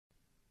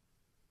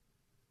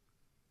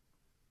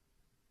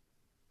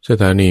ส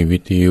ถานีวิ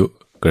ทยุ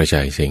กระจ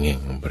ายเสียงแห่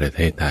งประเท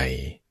ศไทย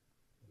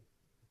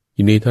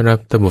ยินดีต้อนรับ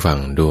ท่านผู้ฟัง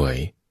ด้วย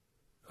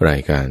รา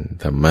ยการ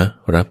ธรรม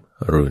รับ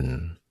อรุณ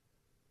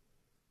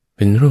เ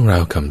ป็นเรื่องรา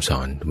วคำสอ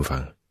นท่านผู้ฟั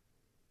ง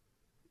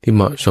ที่เ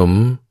หมาะสม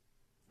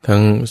ทั้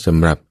งส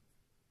ำหรับ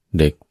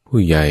เด็กผู้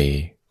ใหญ่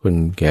คน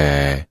แก่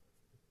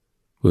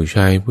ผู้ช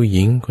ายผู้ห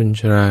ญิงคน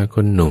ชราค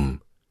นหนุ่ม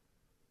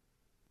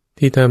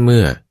ที่ถ้าเ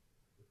มื่อ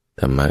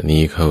ธรรมะ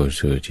นี้เข้า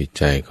สู่จิตใ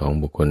จของ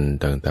บุคคล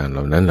ต่างๆเห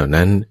ล่า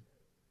นั้น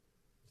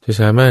จะ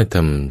สามารถท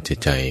ำจิต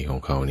ใจของ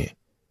เขาเนี่ย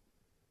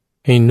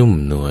ให้นุ่ม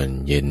นวล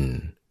เย็น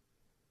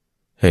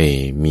ให้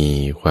มี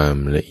ความ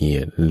ละเอีย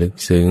ดลึก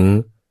ซึ้ง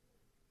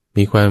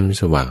มีความ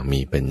สว่าง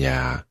มีปัญญา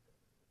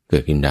เกิ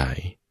ดขึ้นได้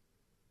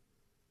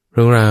เ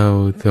รื่องราว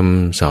ค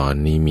ำสอน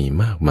นี้มี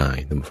มากมาย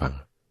ท่านฟัง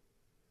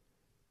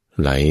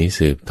ไหล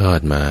สืบทอด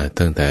มา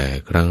ตั้งแต่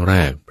ครั้งแร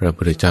กพระ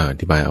พุทธเจ้าอ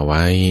ธิบายเอาไ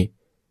ว้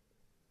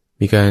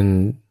มีการ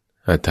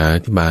อ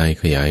ธิบาย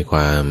ขยายคว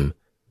าม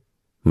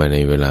มาใน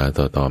เวลา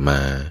ต่อม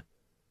า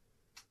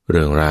เ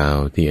รื่องราว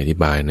ที่อธิ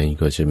บายนั้น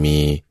ก็จะมี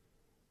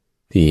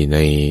ที่ใน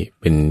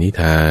เป็นนิ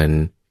ทาน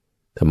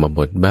ธรรมบ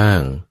ทบ้า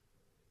ง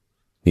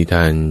นิท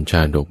านช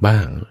าดกบ้า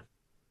ง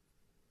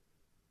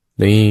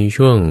ใน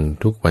ช่วง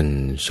ทุกวัน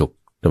ศุกร์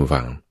ท่าน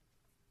ฟัง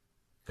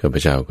ข้าพ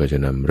เจ้าก็จะ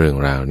นำเรื่อง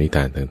ราวนิท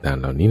านต่างๆ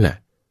เหล่านี้แหละ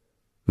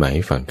มาใ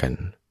ห้ฟังกัน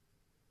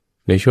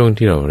ในช่วง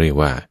ที่เราเรียก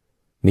ว่า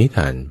นิท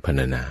านพรร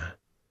ณนา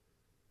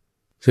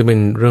ซึ่งเป็น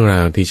เรื่องร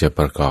าวที่จะ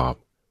ประกอบ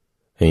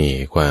ให้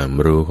ความ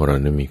รู้ของเรา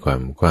นั้นมีควา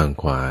มกว้าง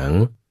ขวาง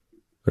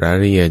ราย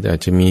ละเอียดอาจ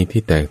จะมี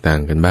ที่แตกต่าง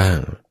กันบ้าง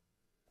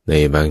ใน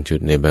บางจุด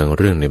ในบางเ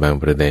รื่องในบาง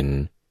ประเด็น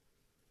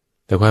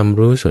แต่ความ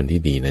รู้ส่วน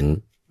ที่ดีนั้น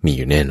มีอ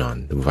ยู่แน่นอน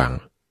ทุกฝัง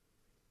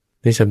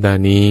ในสัปดาห์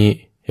นี้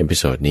เอพิ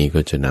โซดนี้ก็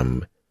จะน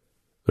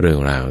ำเรื่อง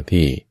ราว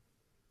ที่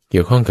เ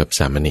กี่ยวข้องกับส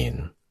ามเณร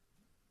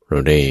เรา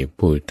ได้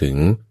พูดถึง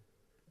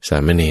สา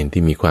มเณร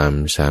ที่มีความ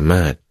สาม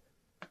ารถ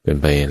เป็น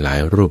ไปหลาย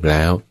รูปแ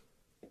ล้ว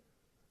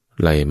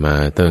ไล่มา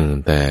ตั้ง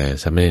แต่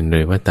สามเณรเร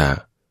วตะ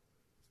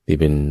ที่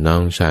เป็นน้อ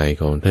งชาย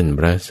ของท่านพ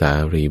ระสา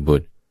รีบุ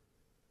ตร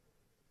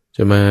จ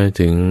ะมา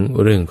ถึง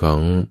เรื่องของ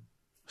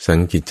สัง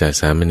กิจจ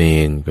สามเณ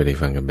รก็ได้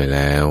ฟังกันไปแ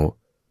ล้ว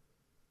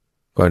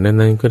ก่อน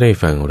นั้นก็ได้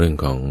ฟังเรื่อง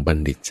ของบัณ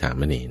ฑิตสา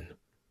มเณร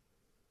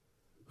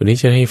วันนี้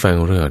จะให้ฟัง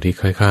เรื่องที่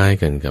คล้าย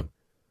ๆกันกับ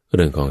เ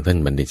รื่องของท่าน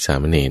บัณฑิตสา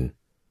มเณร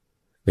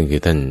นั่นคื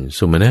อท่าน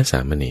สุมาณะสา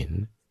มเณร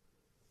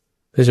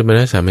ท่านสุมาณ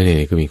ะสามเณ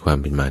รก็มีความ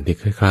เป็นมาที่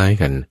คล้าย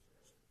ๆกัน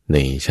ใน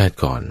ชาติ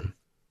ก่อน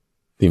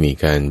ที่มี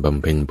การบ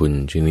ำเพ็ญบุญ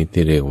ชนิด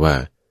ที่เรียกว่า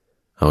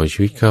เอาชี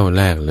วิตเข้าแ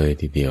ลกเลย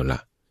ทีเดียวละ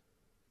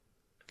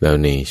แล้ว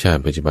ในชา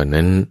ติปัจจุบัน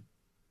นั้น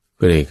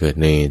ก็ได้เกิด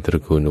ในตร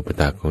ะกูลอุป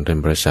ถากของท่าน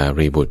พระสา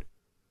รีบุตร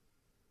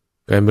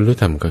การบรรลุ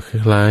ธรรมก็ค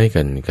ล้าย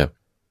กันกับ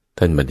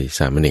ท่านบัณฑิต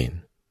สามเณร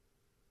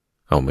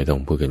เอาไม่ต้อง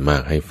พูดกันมา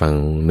กให้ฟัง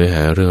เนื้อห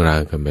าเรื่องรา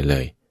วกันไปเล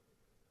ย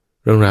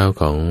เรื่องราว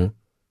ของ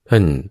ท่า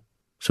น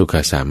สุข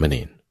สามเณ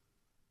ร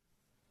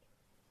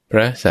พร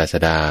ะศาส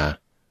ดา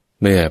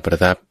เมื่อประ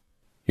ทับ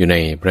อยู่ใน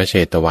พระเช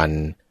ตวัน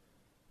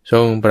ทร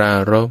งปรา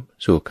รภ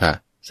สุข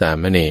สา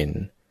มเณร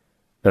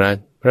ตรัส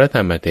พระธ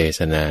รรมเทศ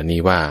นา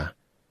นี้ว่า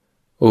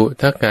อุ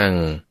ทกัง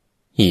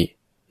หิ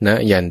น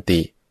ยัน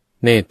ติ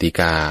เนติ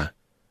กา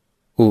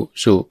อุ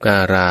สุกา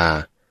รา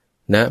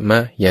นะมะ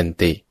ยัน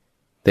ติ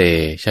เต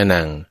ชะ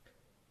นัง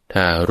ท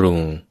ารุง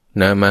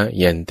นะมะ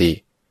ยันติ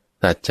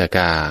ตัจจก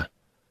า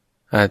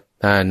อัต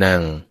ตานั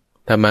ง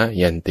ธมะ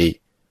ยันติ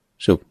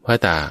สุภ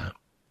ตา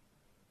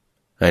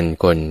อัน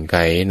คนไ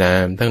ก่น้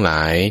ำทั้งหล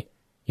าย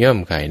ย่อม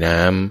ไก่น้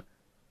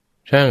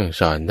ำช่าง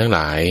สอนทั้งห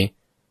ลาย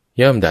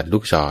ย่อมดัดลู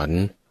กศร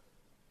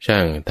ช่า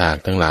งถาก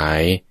ทั้งหลา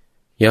ย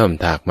ย่อม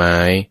ถากไม้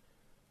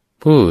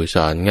ผู้ส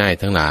อนง่าย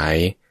ทั้งหลาย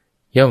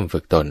ย่อมฝึ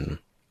กตน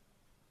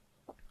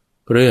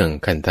เรื่อง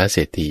คันธเศ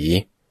รษฐี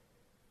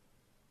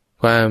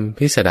ความ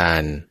พิสดา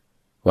ร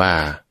ว่า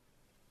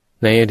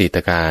ในอดีต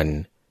การ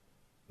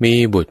มี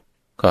บุตร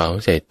ของ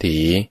เศรษฐี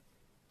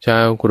ชา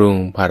วกรุง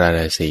พาราณ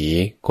สี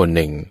คนห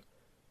นึ่ง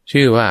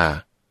ชื่อว่า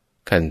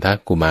คันธ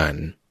กุมาร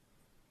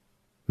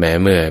แม้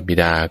เมื่อบิ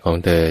ดาของ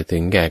เธอถึ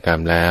งแก่กรร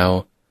มแล้ว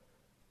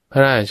พร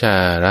ะราชา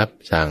รับ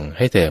สั่งใ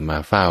ห้เธอมา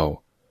เฝ้า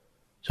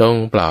ทรง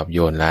ปลอบโย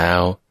นแล้ว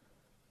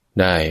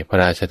ได้พระ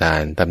ราชทา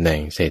นตำแหน่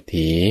งเศรษ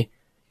ฐี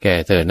แก่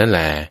เธอนั่นแห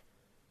ละ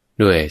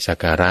ด้วยสัก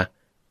การะ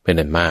เป็น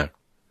อันมาก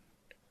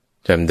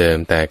จำเดิม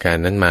แต่การ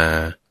นั้นมา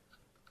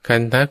คั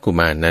นธกุ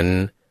มารนั้น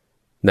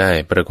ได้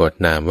ปรากฏ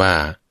นามว่า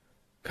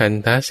คัน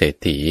ธเศรษ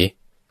ฐี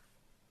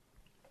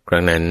ค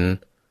รั้งนั้น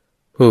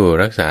ผู้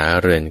รักษา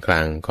เรือนค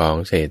ลังของ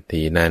เศรษ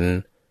ฐีนั้น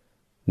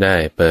ได้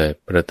เปิด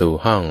ประตู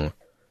ห้อง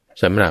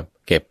สำหรับ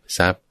เก็บท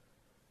รัพย์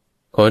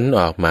ค้นอ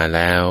อกมาแ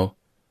ล้ว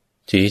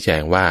ชี้แจ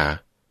งว่า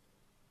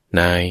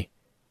นาย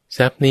ท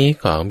รัพย์นี้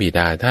ของบิด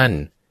าท่าน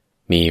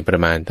มีประ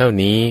มาณเท่า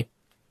นี้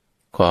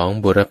ของ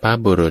บุรพ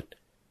บุรุษ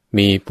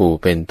มีปู่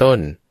เป็นต้น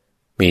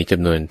มีจ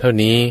ำนวนเท่า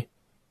นี้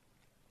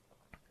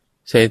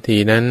เศรษฐี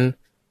นั้น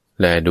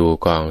แลดู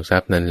กองทรั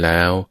พย์นั้นแล้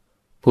ว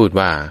พูด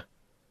ว่า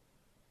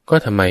ก็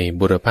ทำไม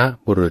บุรพ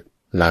บุรุษ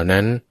เหล่า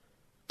นั้น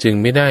จึง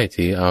ไม่ได้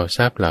ถือเอาท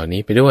รัพย์เหล่า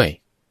นี้ไปด้วย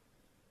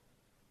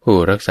ผู้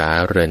รักษา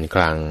เรือนค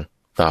ลัง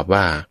ตอบ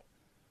ว่า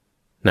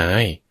นา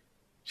ย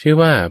ชื่อ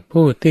ว่า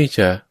ผู้ที่จ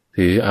ะ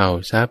ถือเอา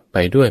ทรัพย์ไป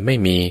ด้วยไม่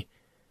มี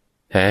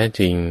แท้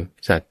จริง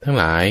สัตว์ทั้ง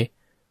หลาย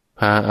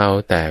พาเอา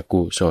แต่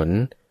กุศล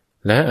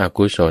และอ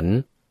กุศล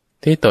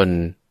ที่ตน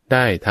ไ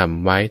ด้ท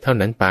ำไว้เท่า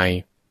นั้นไป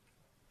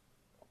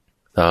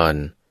ตอน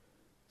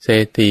เศร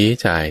ษฐี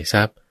จ่ายท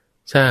รัพย์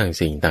สร้าง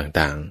สิ่ง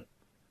ต่าง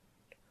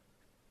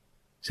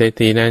ๆเศรษ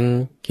ฐีนั้น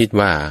คิด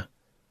ว่า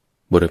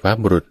บุ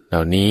รุษเหล่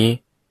านี้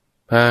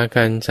พา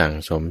กันสั่ง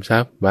สมทรั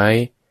พย์ไว้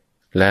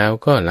แล้ว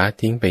ก็ละ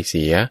ทิ้งไปเ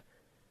สีย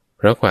เ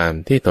พราะความ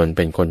ที่ตนเ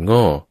ป็นคนโ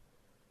ง่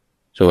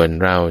ส่วน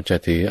เราจะ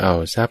ถือเอา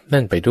ทรัพย์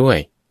นั่นไปด้วย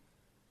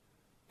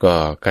ก็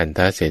กันท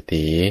เศรษ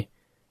ฐี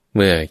เ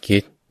มื่อคิ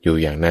ดอยู่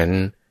อย่างนั้น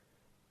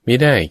มิ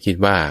ได้คิด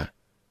ว่า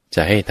จ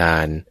ะให้ทา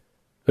น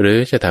หรือ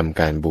จะทำ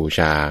การบูช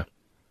า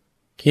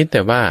คิดแ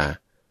ต่ว่า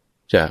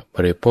จะบ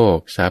ริโภค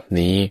ทรัพย์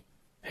นี้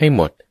ให้ห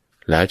มด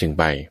แล้วจึง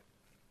ไป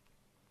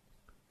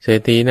เศร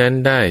ษฐีนั้น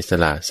ได้ส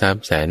ละทรัพ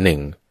ย์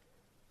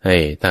100,000ให้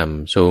ท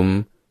ำซุ้ม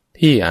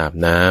ที่อาบ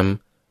น้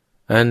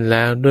ำอันแ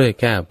ล้วด้วย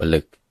แก้วผ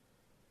ลึก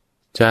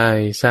จ่าย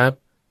ทรัพย์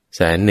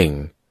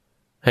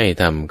100,000ให้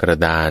ทำกระ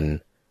ดาน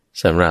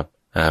สำหรับ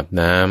อาบ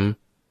น้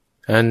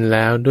ำอันแ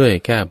ล้วด้วย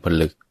แก้วผ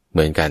ลึกเห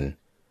มือนกัน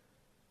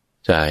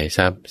จ่ายท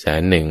รัพย์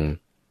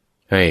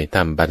100,000ให้ท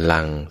ำบัล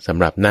ลังก์สำ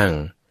หรับนั่ง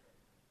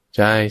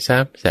จ่ายทรั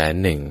พย์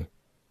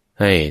100,000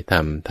ให้ท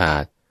ำถา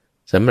ด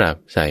สำหรับ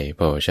ใส่โ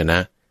ภชนะ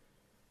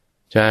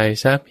จ่าย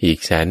ทรัพย์อีก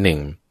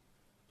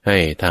100,000ให้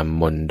ท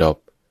ำมณฑป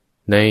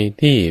ใน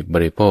ที่บ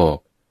ริโภค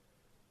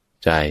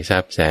จ่ายทรั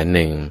พย์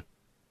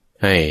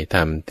100,000ให้ท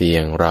ำเตีย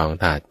งรอง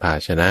ถาดภา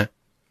ชนะ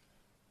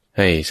ใ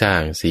ห้สร้า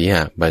งสีห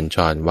บัญช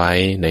รไว้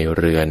ใน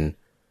เรือน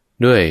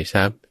ด้วยท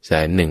รัพย์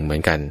100,000เหมือ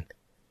นกัน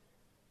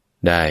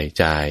ได้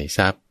จ่ายท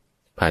รัพย์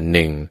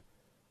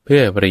1,000เพื่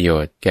อประโย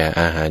ชน์แก่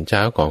อาหารเช้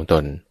าของต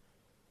น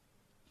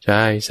จ่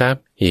ายทรัพ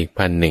ย์อีก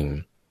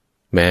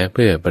1,000แม้เ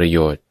พื่อประโย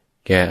ชน์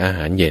แก่อาห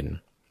ารเย็น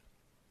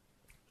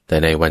แต่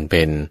ในวันเ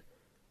พ็ญ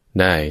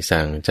ได้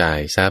สั่งจ่าย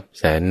ทรัพย์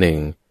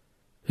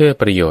100,000เพื่อ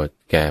ประโยชน์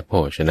แก่โภ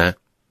ชนะ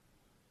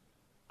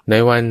ใน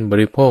วันบ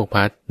ริโภค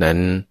ภัตนั้น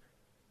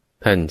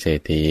ท่านเศร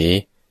ษฐี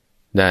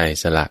ได้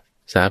สละ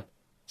ทรัพย์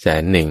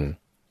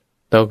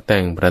100,000ตกแต่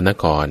งพระน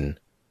คร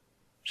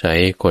ใช้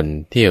คน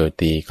เที่ยว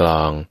ตีกล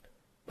อง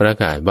ประ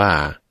กาศว่า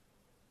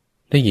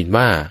ได้ยิน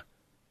ว่า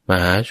ม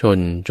หาชน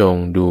จง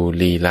ดู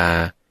ลีลา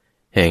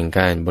แห่งก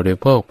ารบริ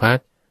โภคภัต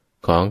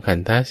ของขัน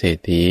ธเศรษ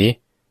ฐี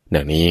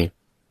ดังนี้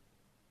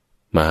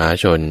มหา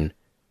ชน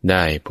ไ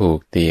ด้ผูก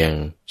เตียง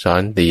ซ้อ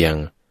นเตียง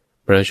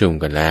ประชุม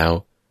กันแล้ว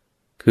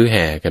คือแ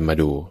ห่กันมา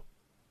ดู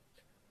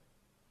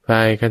ฝ่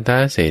ายขันธ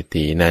เศรษ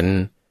ฐีนั้น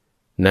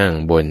นั่ง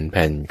บนแ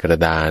ผ่นกระ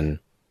ดาน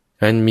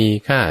อันมี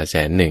ค่า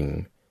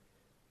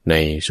100,000ใน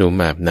ซุ้ม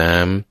อาบน้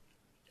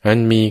ำอัน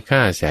มีค่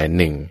า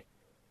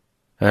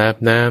100,000อาบ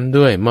น้ำ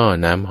ด้วยหม้อ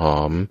น้ำหอ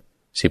ม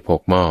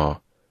16หม้อ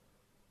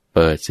เ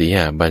ปิดสีห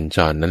บัญช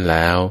รนั้นแ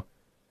ล้ว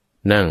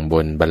นั่งบ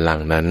นบัลลัง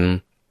ก์นั้น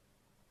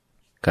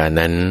การ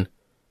นั้น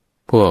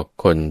พวก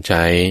คนใ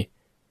ช้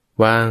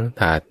วาง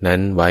ถาดนั้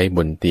นไว้บ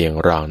นเตียง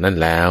รองนั่น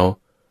แล้ว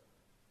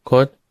ค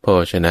ดโภ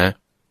ชนะ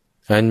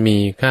อันมี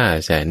ค่า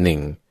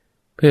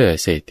100,000เพื่อ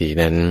เศรษฐี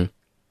นั้น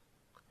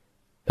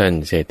ท่าน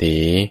เศรษฐี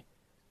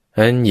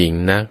อันหญิง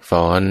นัก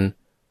ฟ้อน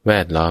แว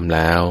ดล้อมแ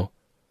ล้ว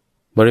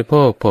บริโภ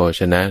คโภ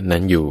ชนะนั้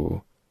นอยู่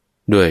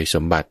ด้วยส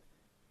มบัติ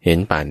เห็น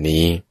ป่าน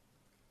นี้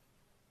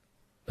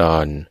ตอ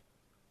น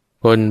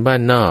คนบ้า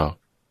นนอก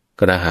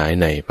กระหาย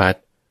ในพัด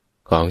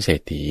ของเศร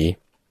ษฐี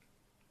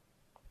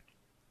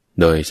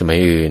โดยสมัย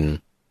อื่น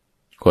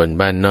คน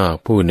บ้านนอก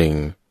ผู้หนึ่ง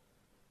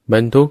บร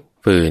รทุก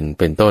ฟืน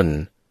เป็นต้น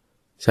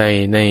ใส่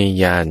ใน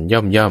ยาน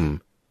ย่อม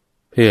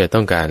เพื่อต้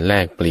องการแล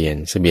กเปลี่ยน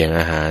เสบียง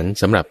อาหาร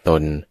สำหรับต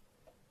น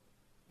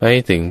ไป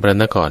ถึงพระ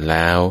นครแ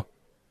ล้ว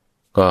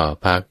ก็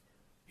พัก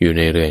อยู่ใ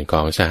นเรือนข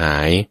องสหา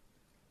ย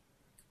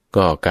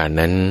ก็การ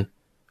นั้น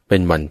เป็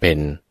นวันเพ็ญ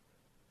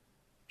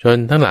ชน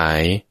ทั้งหลา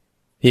ย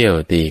เที่ยว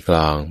ตีกล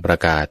องประ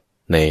กาศ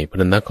ในพร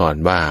ะนคร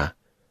ว่า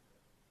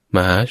ม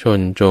หาชน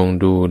จง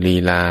ดูลี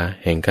ลา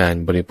แห่งการ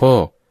บริโภ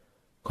ค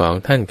ของ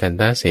ท่านกัน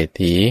ธเศรษ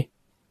ฐี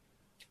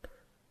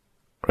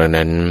ครั้ง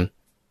นั้น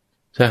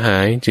สหา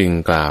ยจึง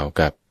กล่าว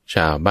กับช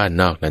าวบ้าน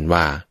นอกนั้น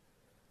ว่า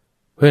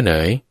เพื่อนเ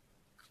อ๋ย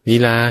ลี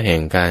ลาแห่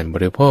งการบ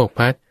ริโภค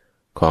ภัต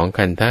ของ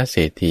กันธเศ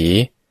รษฐี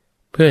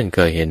เพื่อนเค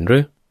ยเห็นหรื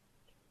อ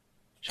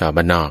ชาว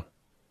บ้านนอก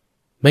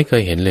ไม่เค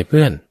ยเห็นเลยเ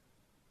พื่อน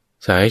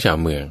สหายชาว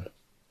เมือง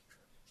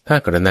ถ้า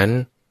กระนั้น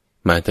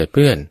มาเถิดเ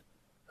พื่อน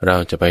เรา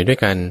จะไปด้วย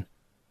กัน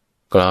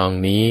กลอง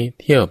นี้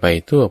เที่ยวไป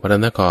ทั่วพระ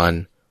นคร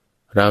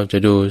เราจะ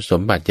ดูส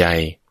มบัติใหญ่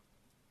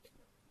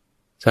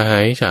สหา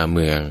ยชาวเ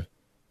มือง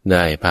ไ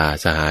ด้พา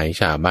สหาย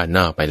ชาวบ้านน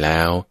อกไปแล้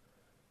ว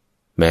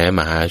แม้ม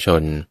หาช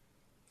น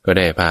ก็ไ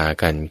ด้พา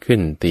กันขึ้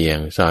นเตียง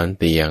ซ้อน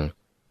เตียง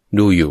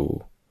ดูอยู่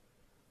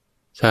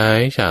สหา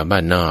ยชาวบ้า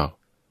นนอก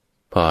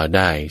พอไ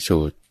ด้สู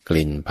ดก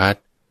ลิ่นพัด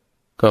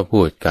ก็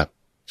พูดกับ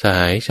สห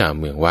ายชาว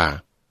เมืองว่า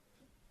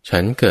ฉั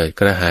นเกิด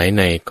กระหายใ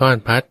นก้อน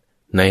พัด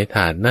ในถ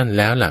าดนั่นแ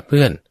ล้วล่ะเ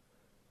พื่อน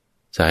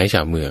สหายช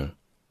าวเมือง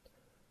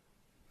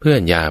เพื่อ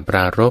นอย่าปร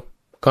ารภ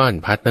ก้อน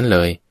พัดนั้นเล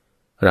ย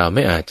เราไ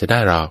ม่อาจจะได้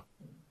หรอก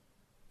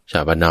ชา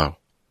วบ้านนอก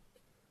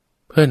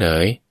เพื่อนเอ๋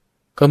ย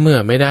ก็เมื่อ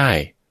ไม่ได้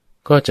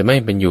ก็จะไม่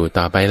เป็นอยู่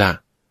ต่อไปล่ะ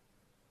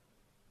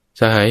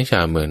สหายช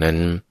าวเมืองนั้น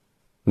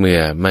เมื่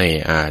อไม่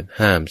อาจ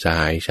ห้ามสห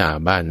ายชาว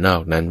บ้านนอ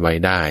กนั้นไว้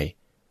ได้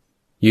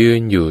ยืน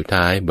อยู่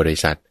ท้ายบริ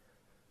ษัท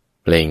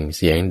เปล่งเ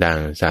สียงดัง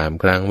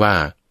3 ครั้งว่า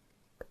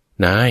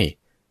นาย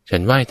ฉั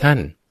นไหว้ท่าน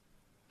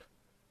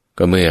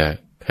ก็เมื่อ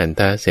ขัน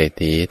ธเศรษ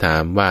ฐีถา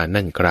มว่า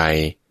นั่นใคร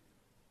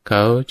เข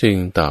าจึง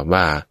ตอบ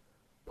ว่า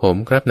ผม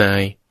ครับนา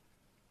ย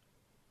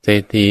เศร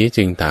ษฐี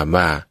จึงถาม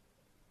ว่า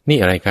นี่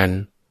อะไรกัน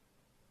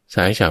ส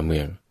ายชาวเมื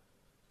อง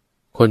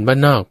คนบ้าน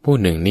นอกผู้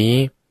หนึ่งนี้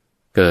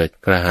เกิด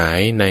กระหาย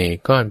ใน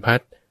ก้อนพั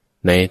ด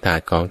ในถา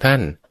ดของท่า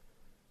น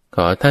ข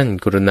อท่าน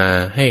กรุณา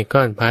ให้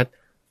ก้อนพัด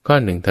ก้อ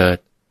นหนึ่งเถิด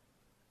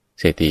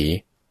เศรษฐี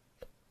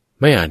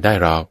ไม่อาจได้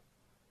หรอก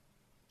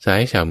สา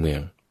ยชาวเมือ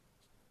ง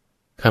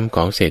คำข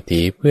องเศรษ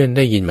ฐีเพื่อนไ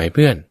ด้ยินไหมเ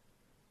พื่อน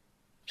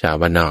ชาว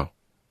บ้านนอก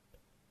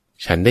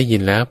ฉันได้ยิ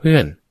นแล้วเพื่อ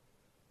น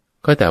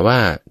ก็แต่ว่า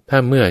ถ้า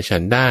เมื่อฉั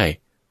นได้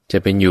จะ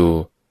เป็นอยู่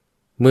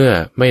เมื่อ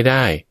ไม่ไ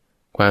ด้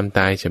ความต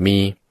ายจะมี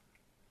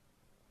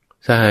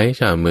สหาย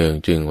ชาวเมือง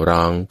จึง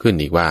ร้องขึ้น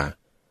อีกว่า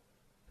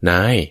น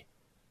าย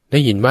ได้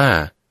ยินว่า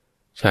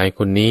ชายค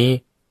นนี้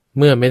เ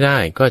มื่อไม่ได้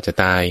ก็จะ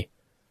ตาย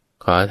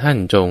ขอท่าน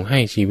จงให้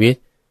ชีวิต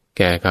แ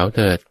ก่เขาเ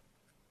ถิด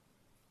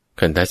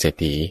ขันธเศรษ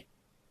ฐี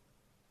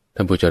ท่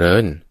านผู้เจริ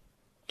ญ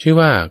ชื่อ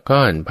ว่า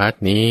ก้อนพัด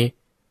นี้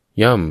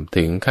ย่อม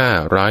ถึงค่า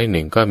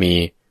101ก็มี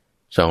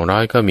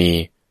200ก็มี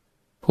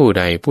ผู้ใ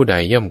ด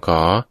ย่อมข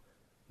อ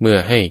เมื่อ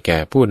ให้แก่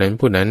ผู้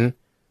นั้น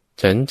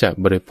ฉันจะ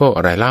บริโภค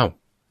อะไรเล่า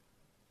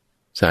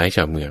สายช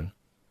าวเมือง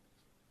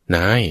น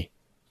าย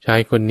ชาย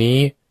คนนี้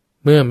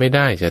เมื่อไม่ไ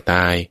ด้จะต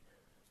าย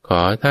ข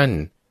อท่าน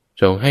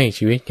จงให้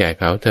ชีวิตแก่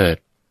เขาเถิด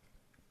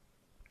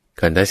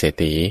ขันธเศรษ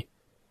ฐี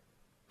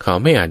เขา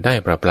ไม่อาจได้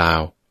เปล่า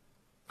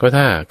ๆก็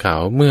ถ้าเขา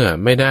เมื่อ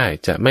ไม่ได้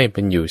จะไม่เ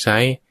ป็นอยู่ไซ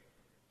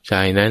ช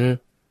ายนั้น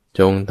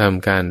จงท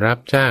ำการรับ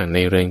จ้างใน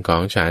เรือนขอ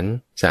งฉัน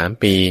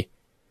3 ปี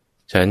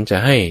ฉันจะ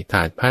ให้ถ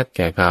าดพัดแ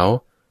ก่เขา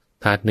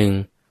ถาดหนึ่ง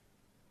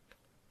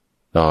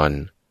ตอน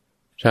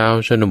ชาว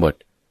ชนบท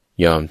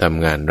ยอมท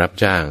ำงานรับ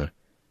จ้าง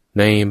ใ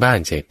นบ้าน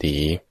เศรษฐี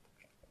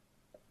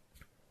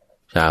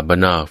ชาวบ้าน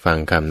นอกฟัง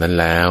คำนั้น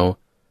แล้ว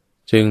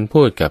จึง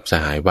พูดกับส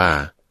หายว่า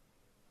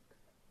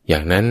อย่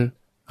างนั้น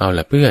เอาล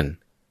ะเพื่อน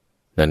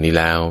นั่นนี้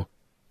แล้ว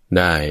ไ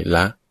ด้ล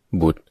ะ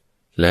บุตร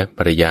และภ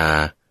รรยา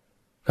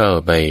เข้า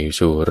ไป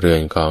สู่เรือ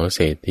นของเศ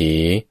รษฐี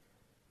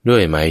ด้ว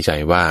ยหมายใจ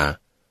ว่า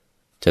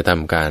จะท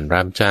ำการ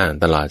รับจ้าง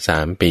ตลอด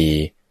3 ปี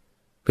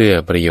เพื่อ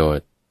ประโยช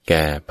น์แ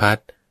ก่พัด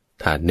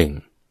ถาดหนึ่ง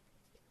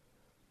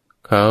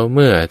เขาเ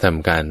มื่อท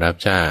ำการรับ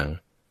จ้าง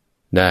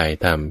ได้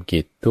ทำ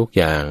กิจทุก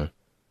อย่าง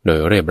โด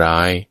ยเรียบร้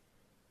อย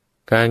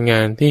การง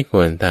านที่ค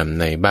วรทำ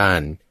ในบ้า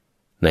น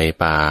ใน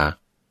ป่า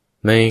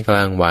ในกล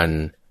างวัน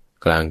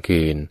กลาง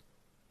คืน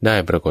ได้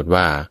ปรากฏ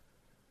ว่า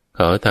เข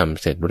าทำ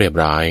เสร็จเรียบ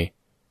ร้อย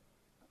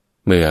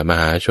เมื่อม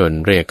หาชน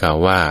เรียกเขา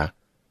ว่า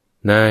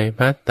นาย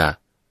พัตต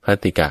พัต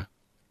ติกะ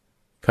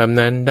คำ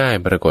นั้นได้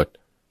ปรากฏ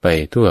ไป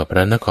ทั่วพร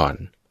ะนคร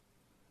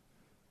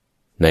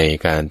ใน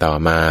การต่อ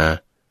มา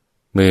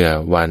เมื่อ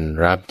วัน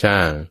รับจ้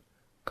าง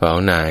ของ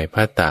นาย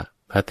พัตต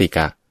พัตติก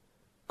ะ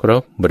คร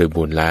บบริ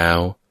บูรณ์แล้ว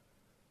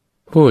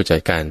ผู้จั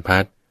ดการพั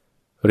ด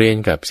เรียน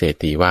กับเศรษ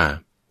ฐีว่า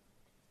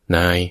น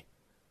าย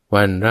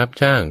วันรับ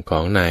จ้างขอ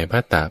งนายพั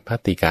ตตพัต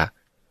ติกะ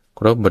ค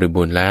รบบริ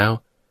บูรณ์แล้ว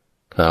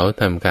เขา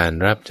ทำการ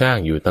รับจ้าง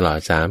อยู่ตลอด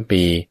3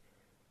 ปี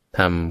ท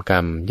ำกรร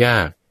มยา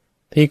ก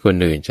ที่คน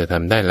อื่นจะท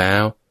ำได้แล้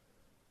ว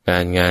กา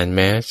รงานแ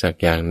ม้สัก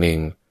อย่างหนึ่ง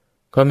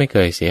ก็ไม่เค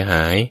ยเสียห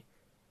าย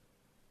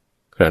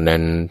ครั้งนั้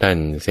นท่าน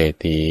เศรษ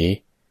ฐี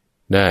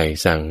ได้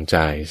สั่ง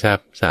จ่ายทรัพ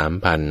ย์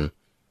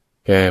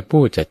3,000แก่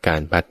ผู้จัดกา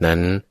รพัดนั้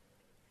น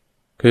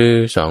คือ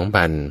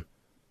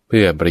 2,000 เ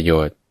พื่อประโย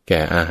ชน์แ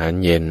ก่อาหาร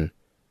เย็น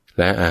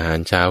และอาหาร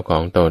เช้าขอ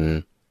งตน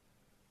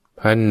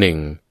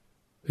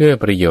1,000เพื่อ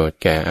ประโยชน์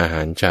แก่อาห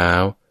ารเช้า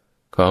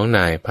ของน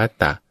ายพัต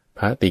ต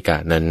พัตติกะ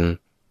นั้น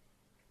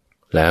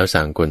แล้ว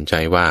สั่งกลใจ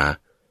ว่า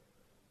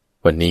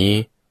วันนี้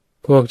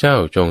พวกเจ้า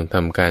จงท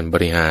ำการบ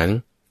ริหาร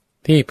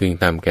ที่พึง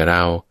ทำแก่เร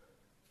า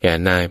แก่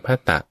นายพัต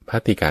ตพั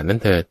ตติกะนั้น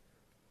เถิด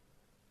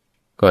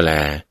ก็แล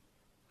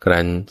ค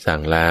รั้นสั่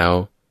งแล้ว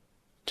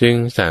จึง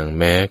สั่ง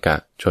แม้กะ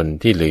ชน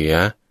ที่เหลือ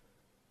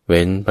เ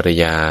ว้นภรร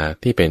ยา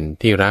ที่เป็น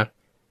ที่รัก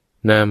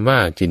นามว่า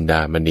จินด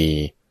ามณี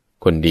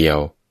คนเดียว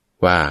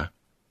ว่า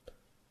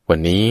วัน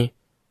นี้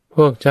พ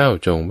วกเจ้า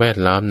จงแวด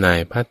ล้อมนาย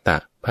พัตต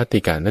พัตติ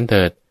กะนั้นเ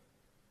ถิด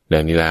ดั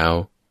งนี้แล้ว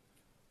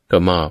ก็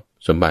มอบ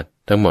สมบัติ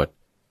ทั้งหมด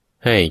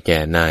ให้แก่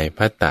นาย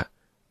พัตต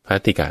พัต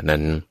ติกะนั้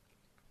น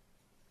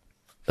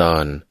ตอ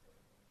น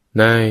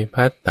นาย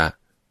พัตต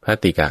พัต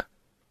ติกะ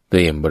เต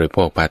รียมบริโภ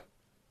คพัด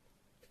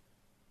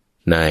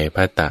นาย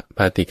พัตต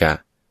พัตติกะ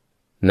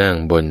นั่ง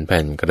บนแ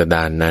ผ่นกระด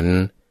านนั้น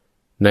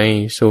ใน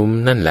ซุ้ม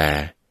นั่นแหละ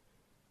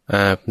อ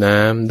าบน้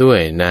ำด้วย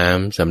น้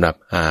ำสำหรับ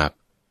อาบ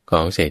ข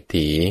องเศรษ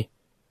ฐี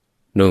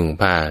นุ่ง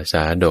ผ้าส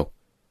าดก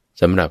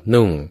สำหรับ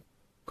นุ่ง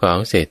ของ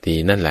เศรษฐี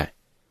นั่นแหละ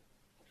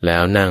แล้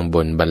วนั่งบ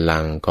นบัลลั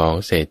งก์ของ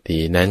เศรษฐี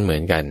นั้นเหมื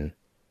อนกัน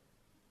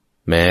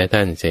แม้ท่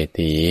านเศรษ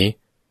ฐี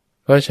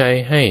ก็ใช้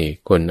ให้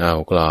คนเอา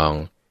กลอง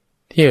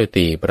เที่ยว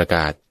ตีประก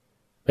าศ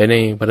ไปใน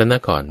พระน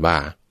ครว่า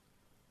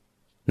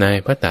นาย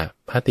ภัตต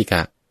ภัตติก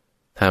ะ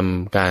ท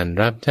ำการ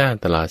รับจ้าง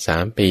ตลอด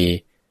3 ปี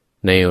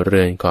ในเรื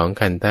อนของ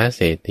คันธเ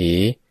ศรษฐี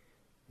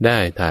ได้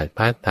ถาด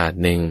พัดถาด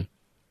หนึ่ง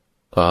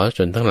ขอช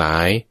นทั้งหลา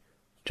ย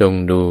จง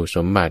ดูส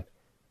มบัติ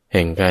แ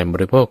ห่งการบ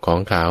ริโภคของ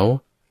เขา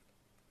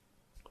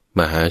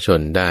มหาช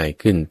นได้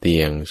ขึ้นเตี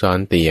ยงซ้อน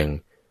เตียง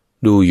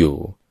ดูอยู่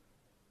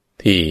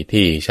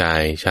ที่ชา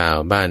ยชาว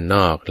บ้านน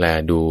อกแล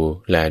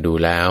ดู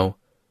แล้ว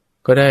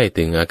ก็ได้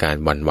ถึงอาการ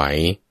หวั่นไหว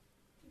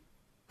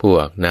พว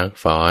กนัก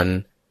ฟ้อน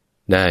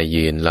ได้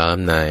ยืนล้อม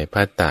นาย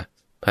ภัตต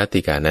ภัต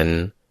ติกานั้น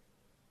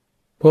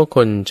พวกค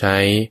นใช้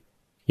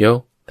ยก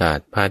ถาด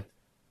พัด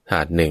ถ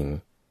าดหนึ่ง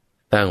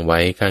ตั้งไว้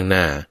ข้างห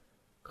น้า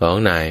ของ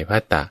นายภั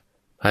ตต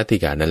ภัตติ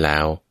กานั้นแล้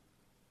ว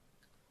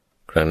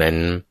ครั้งนั้น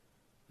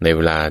ในเว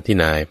ลาที่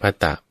นายภัต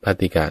ตภัต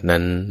ติกา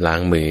นั้นล้า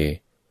งมือ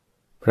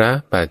พระ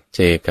ปัจเจ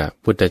ก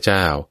พุทธเจ้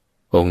า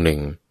องค์หนึ่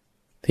ง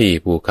ที่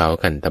ภูเขา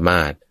คันธม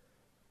าศ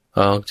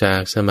ออกจา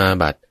กสมา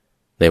บัติ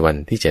ในวัน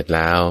ที่7แ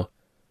ล้ว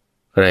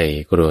ใคร่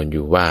ครวญอ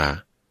ยู่ว่า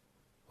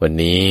วัน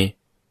นี้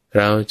เ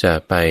ราจะ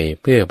ไป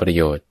เพื่อประโ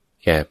ยชน์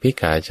แก่ภิก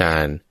ขาจา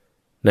รย์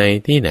ใน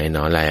ที่ไหนหน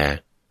อแล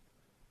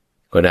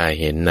ก็ได้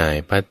เห็นนาย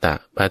ภัตต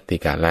ภัตติ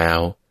กาแล้ว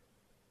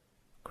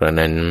ครั้ง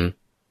นั้น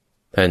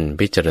ท่าน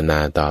พิจารณา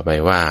ต่อไป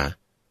ว่า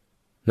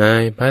นา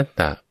ยภัต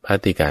ตภัต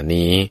ติกา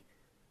นี้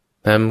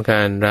ทำก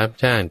ารรับ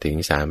จ้างถึง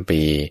3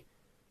 ปี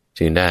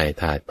จึงได้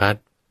ถาดพัด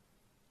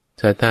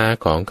ศรัทธา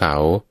ของเขา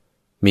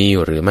มี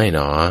หรือไม่หน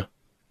อ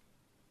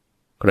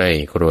ใคร่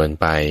ครวญ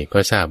ไปก็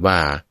ทราบว่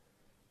า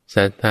ศ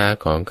รัทธา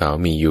ของเขา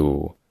มีอยู่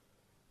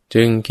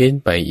จึงคิด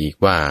ไปอีก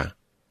ว่า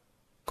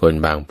คน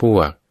บางพว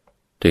ก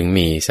ถึง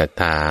มีศรัท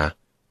ธา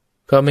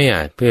ก็ไม่อ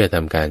าจเพื่อท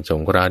ำการสง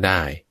เคราะห์ไ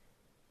ด้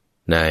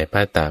นาย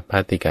ภัตตภั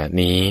ตติกา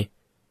นี้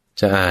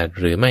จะอาจ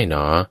หรือไม่หน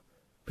อ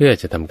เพื่อ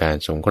จะทำการ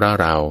สงเคราะห์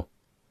เรา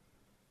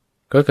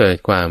ก็เกิด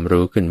ความ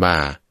รู้ขึ้นว่า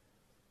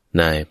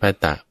นายภัต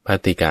ตภัต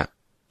ติกะ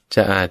จ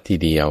ะอาจที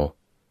เดียว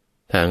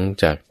ทั้ง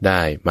จักไ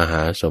ด้มห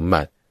าสม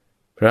บัติ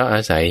เพราะอ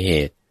าศัยเห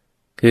ตุ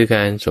คือก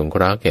ารสงเค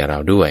ราะห์แก่เรา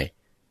ด้วย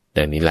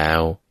ดังนี้แล้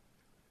ว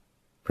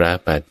พระ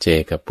ปัจเจ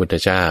กพุทธ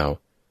เจ้า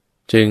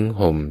จึง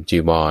ห่มจี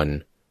วร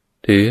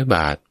ถือบ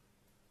าตร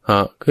เห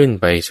าะขึ้น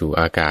ไปสู่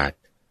อากาศ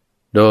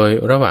โดย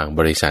ระหว่าง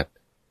บริษัท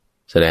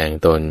แสดง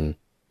ตน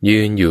ยื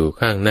นอยู่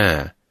ข้างหน้า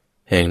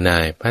แห่งนา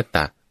ยภัตต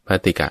ภัต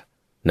ติกะ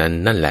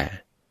นั่นแหละ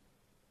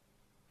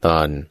ตอ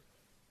น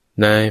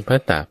นายภั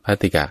ตตภัต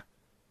ติกะ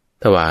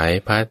ถวาย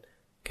พัด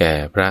แก่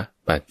พระ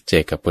ปัจเจ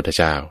กพุทธ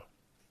เจ้า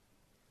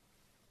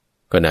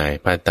ก็นาย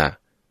ภัตต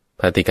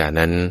ภัตติกา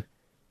นั้น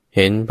เ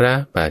ห็นพระ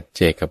ปัจเ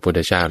จกพุทธ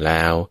เจ้าแ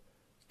ล้ว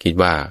คิด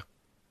ว่า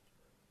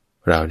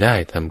เราได้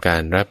ทำกา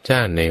รรับจ้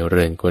างในเ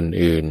รือนคน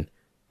อื่น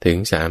ถึง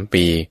3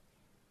 ปี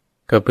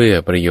ก็เพื่อ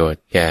ประโยช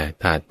น์แก่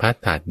ถาดพัด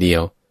ถาดเดีย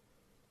ว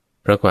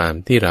เพราะความ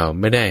ที่เรา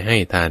ไม่ได้ให้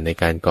ทานใน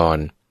การก่อน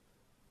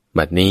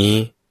บัดนี้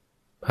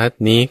พัด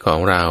นี้ของ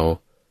เรา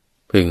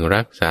พึง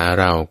รักษา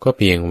เราก็เ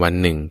พียงวัน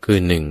หนึ่งคื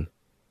นหนึ่ง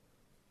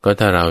ก็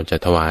ถ้าเราจะ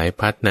ถวาย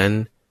พัดนั้น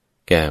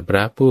แก่พร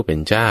ะผู้เป็น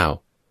เจ้า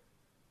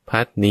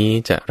พัดนี้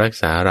จะรัก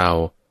ษาเรา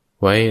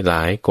ไว้หล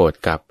ายโกฏ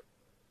กับ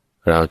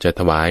เราจะ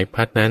ถวาย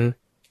พัดนั้น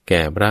แ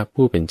ก่พระ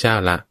ผู้เป็นเจ้า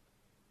ละ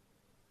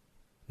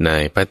นา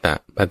ยภัตต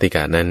ภัตติก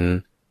านั้น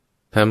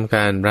ทำก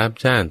ารรับ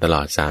จ้างตล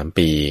อด3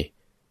 ปี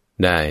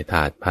ได้ถ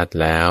าดพัด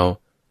แล้ว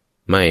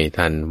ไม่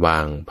ทันวา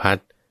งพัด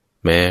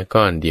แม้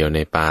ก้อนเดียวใน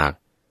ปาก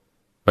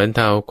บรรเท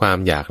าความ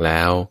อยากแ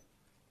ล้ว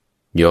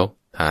ยก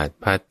ถาด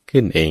พัด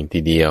ขึ้นเองที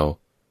เดียว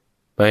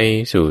ไป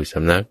สู่ส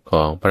ำนักข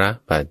องพระ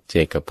ปัจเจ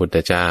กพุทธ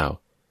เจ้า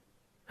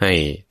ให้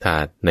ถา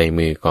ดใน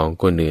มือของ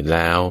คนอื่นแ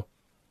ล้ว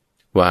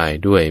ไหว้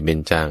ด้วยเบญ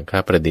จางค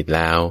ประดิษฐ์แ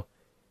ล้ว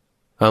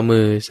เอา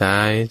มือซ้า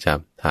ยจับ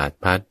ถาด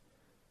พัด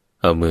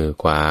เอามือ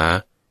ขวา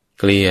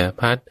เกลี่ย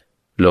พัด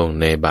ลง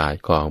ในบาตร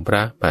ของพร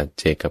ะปัจ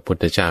เจกพุท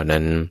ธเจ้า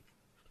นั้น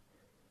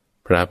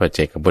พระปัจเจ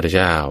กพุทธเ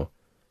จ้า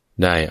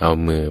ได้เอา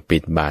มือปิ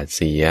ดบาตรเ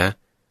สีย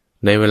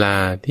ในเวลา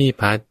ที่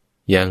พัด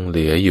ยังเห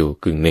ลืออยู่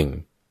กึ่งหนึ่ง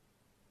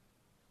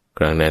ค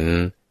รั้งนั้น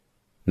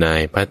นา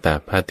ยภัตต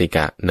ภัตติก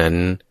ะนั้น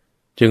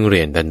จึงเ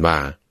รียนท่านว่า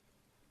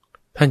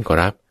ท่านขอ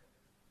รับ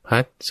พั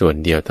ดส่วน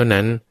เดียวเท่า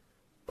นั้น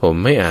ผม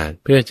ไม่อาจ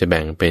เพื่อจะแ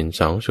บ่งเป็น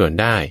2 ส่วน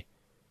ได้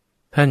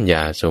ท่านอย่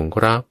าสงเค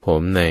ราะห์ผ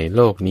มในโ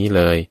ลกนี้เ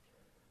ลย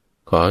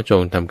ขอจ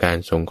งทำการ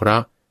สงเครา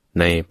ะห์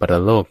ในปร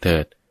โลกเถิ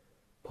ด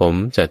ผม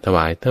จะถว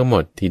ายทั้งหม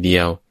ดทีเดี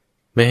ยว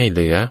ไม่ให้เห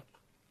ลือ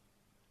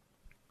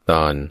ต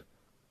อน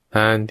ท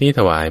านที่ถ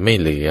วายไม่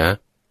เหลือ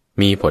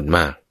มีผลม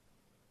าก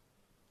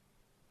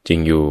จริง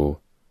อยู่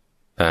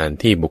ทาน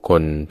ที่บุคค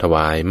ลถว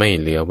ายไม่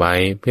เหลือไว้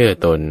เพื่อ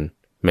ตน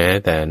แม้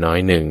แต่น้อย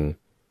หนึ่ง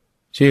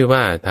ชื่อว่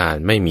าทาน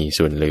ไม่มี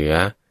ส่วนเหลือ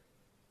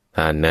ท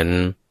านนั้น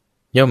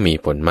ย่อมมี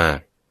ผลมาก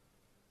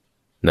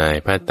นาย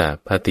ภัตต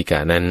ภัตติกา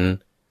นั้น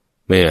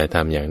เมื่อท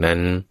ำอย่างนั้น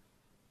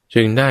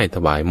จึงได้ถ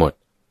วายหมด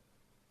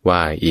ว่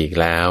าอีก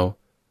แล้ว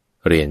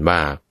เรียนว่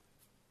า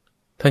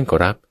ท่านขอ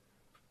รับ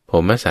ผ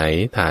มอาศัย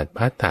ถาด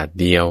พัดถาด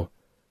เดียว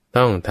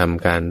ต้องท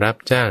ำการรับ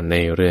จ้างใน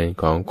เรือน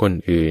ของคน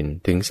อื่น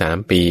ถึง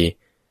3 ปี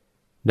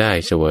ได้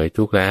เสวย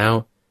ทุกข์แล้ว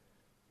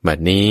บัด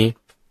นี้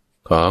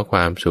ขอคว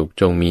ามสุข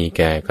จงมีแ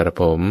ก่กระ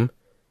ผม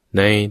ใ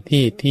น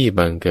ที่ที่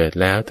บังเกิด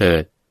แล้วเถิ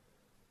ด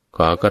ข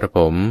อกระผ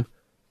ม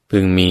พึ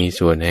งมี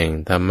ส่วนแห่ง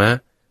ธรรมะ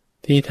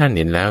ที่ท่านเ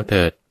ห็นแล้วเ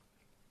ถิด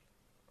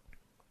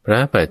พระ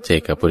ปัจเจ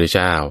กพุทธเ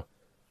จ้า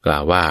กล่า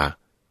วว่า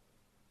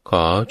ข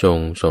อจง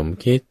สม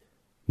คิด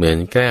เหมือน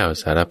แก้ว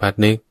สารพัด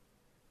นึก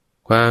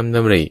ความด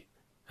ำริ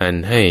อัน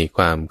ให้ค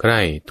วามใก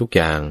ล้ทุกอ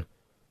ย่าง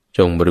จ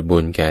งบริบู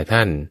รณ์แก่ท่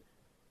าน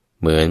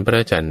เหมือนพร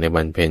ะจันทร์ใน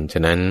วันเพ็ญฉ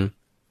ะนั้น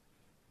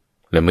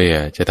และเมื่อ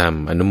จะท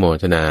ำอนุโม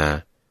ทนา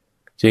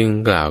จึง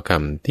กล่าวค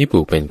ำที่ผู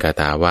กเป็นคา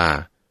ถาว่า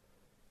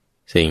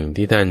สิ่ง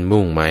ที่ท่าน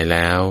มุ่งหมายแ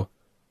ล้ว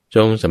จ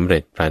งสำเร็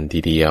จพลันที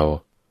เดียว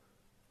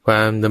คว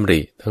ามดำ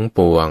ริทั้งป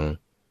วง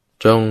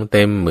จงเ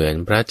ต็มเหมือน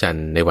พระจันท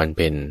ร์ในวันเ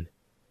พ็ญ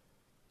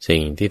สิ่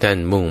งที่ท่าน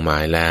มุ่งหมา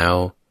ยแล้ว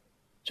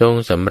จง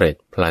สำเร็จ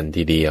พลัน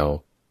ทีเดียว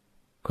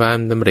ความ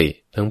ดำริ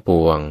ทั้งป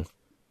วง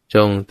จ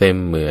งเต็ม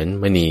เหมือน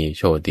มณีโ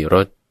ชติร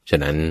สฉะ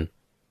นั้น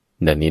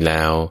ดังนี้แ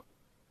ล้ว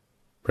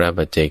พระ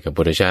ปัจเจก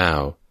พุทธเจ้า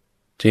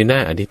จึงได้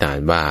อธิษฐาน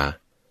ว่า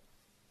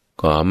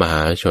ขอมห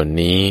าชน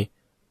นี้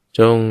จ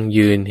ง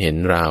ยืนเห็น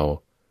เรา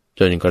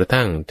จนกระ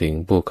ทั่งถึง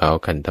ภูเขา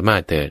คันธมา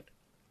ศเถิด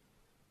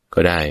ก็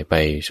ได้ไป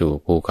สู่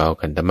ภูเขา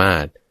คันธมา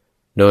ศ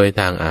โดย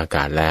ทางอาก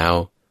าศแล้ว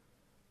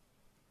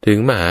ถึง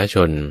มหาช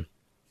น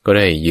ก็ไ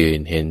ด้ยืน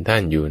เห็นท่า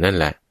นอยู่นั่น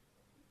แหละ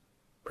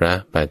พระ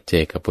ปัจเจ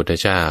กพุทธ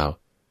เจ้า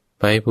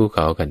ไปภูเข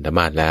าคันธม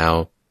าศแล้ว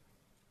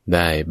ไ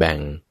ด้แบ่ง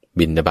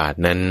บิณฑบาต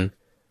นั้น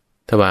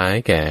ถวาย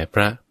แก่พ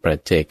ระปัจ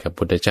เจก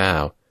พุทธเจ้า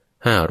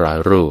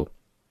500 รูป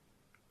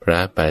พระ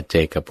ปัจเจ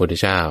กพุทธ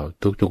เจ้า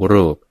ทุกๆ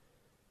รูป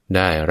ไ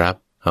ด้รับ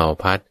เอา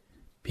พัด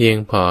เพียง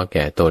พอแ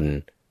ก่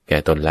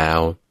ตนแล้ว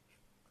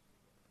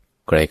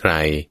ใคร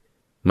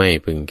ๆไม่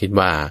พึงคิด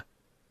ว่า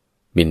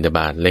บิณฑบ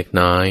าตเล็ก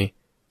น้อย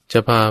จะ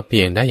พอเพี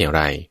ยงได้อย่างไ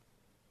ร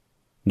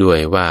ด้วย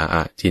ว่าอ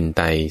จินไ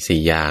ตย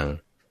4 อย่าง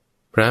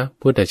พระ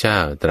พุทธเจ้า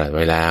ตรัสไ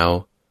ว้แล้ว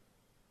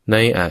ใน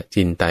อ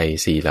จินไตย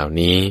4เหล่า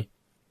นี้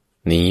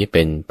เ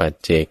ป็นปัจ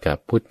เจก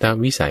พุทธ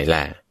วิสัยแล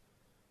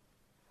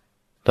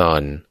ตอ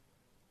น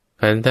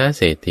คันธเ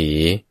ศรษฐี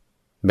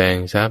แบ่ง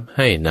ทรัพย์ใ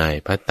ห้นาย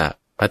ภั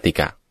ตติ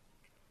กะ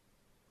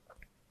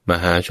ม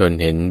หาชน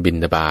เห็นบิณ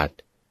ฑบาต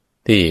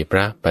ที่พร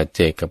ะปัจเจ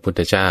กพุทธ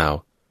เจ้า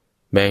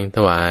แบ่งถ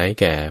วาย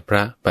แก่พร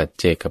ะปัจ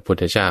เจกพุท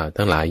ธเจ้า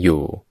ทั้งหลายอ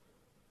ยู่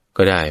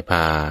ก็ได้พ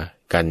า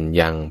กัน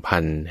ยังพั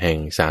นแห่ง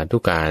สาธุ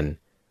การ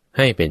ใ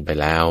ห้เป็นไป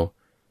แล้ว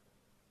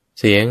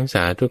เสียงส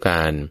าธุก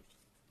าร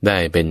ได้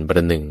เป็นปร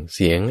ะหนึ่งเ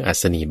สียงอั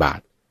ศนีบา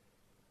ท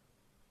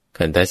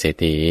คันธเศรษ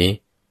ฐี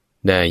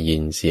ได้ยิ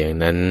นเสียง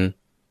นั้น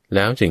แ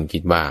ล้วจึงคิ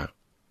ดว่า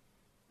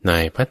นา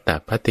ยภั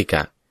ตติก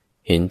ะ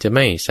เห็นจะไ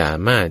ม่สา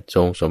มารถท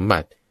รงสมบั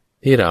ติ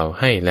ที่เรา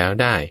ให้แล้ว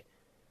ได้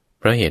เ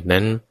พราะเหตุ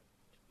นั้น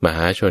มห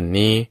าชน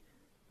นี้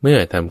เมื่อ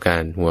ทำกา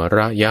รหัวเร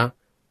าะเยาะ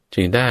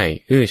จึงได้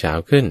อื้อฉาว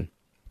ขึ้น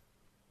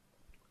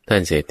ท่า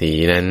นเศรษฐี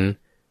นั้น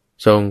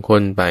ทรงค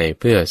นไป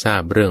เพื่อทรา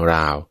บเรื่องร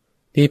าว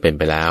ที่เป็นไ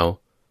ปแล้ว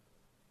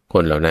ค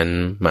นเหล่านั้น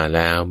มาแ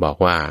ล้วบอก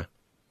ว่า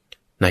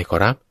นายขอ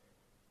รับ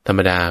ธรรม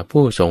ดา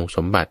ผู้ทรงส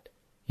มบัติ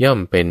ย่อม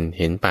เป็นเ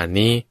ห็นป่าน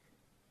นี้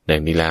ดั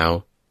งนี้แล้ว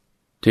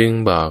จึง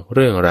บอกเ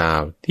รื่องราว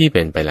ที่เ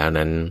ป็นไปแล้ว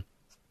นั้น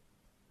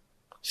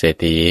เศรษ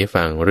ฐี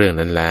ฟังเรื่อง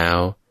นั้นแล้ว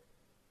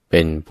เ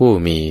ป็นผู้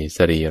มีส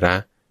รีระ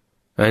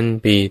อัน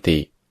ปีติ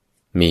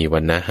มีวร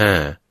รณะ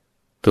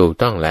5ถูก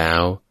ต้องแล้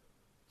ว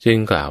จึง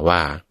กล่าวว่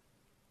า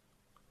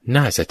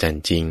น่าสะใจ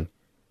จริง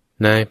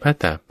นายภั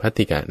ต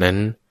ติกะนั้น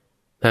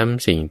ท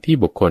ำสิ่งที่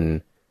บุคคล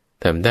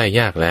ทำได้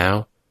ยากแล้ว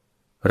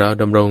เรา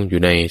ดำรงอ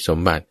ยู่ในสม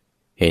บัติ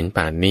เห็น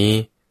ป่านนี้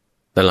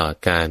ตลอด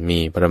การมี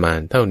ประมาณ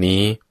เท่า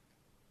นี้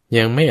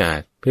ยังไม่อา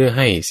จเพื่อใ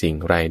ห้สิ่ง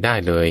ไรได้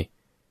เลย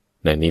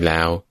ดังนี้แ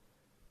ล้ว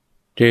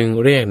จึง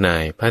เรียกนา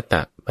ยภัต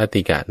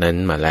ติกะนั้น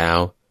มาแล้ว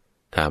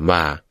ถามว่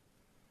า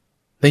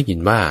ได้ยิน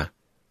ว่า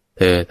เ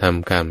ธอท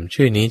ำกรรม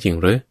ชื่อนี้จริง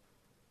หรือ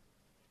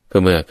ก็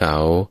เมื่อเขา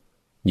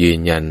ยืน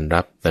ยัน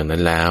รับดังนั้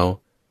นแล้ว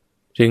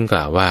จึงก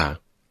ล่าวว่า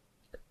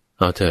เ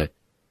อาเถิด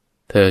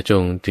เธอจ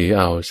งถือ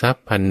เอาทรัพ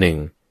ย์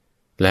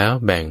1,000แล้ว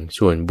แบ่ง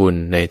ส่วนบุญ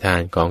ในทา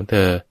นของเธ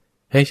อ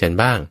ให้ฉัน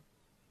บ้าง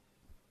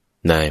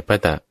นายภั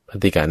ต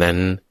ติกะนั้น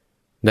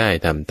ได้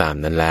ทำตาม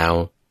นั้นแล้ว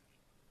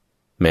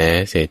แม้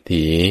เศรษ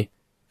ฐี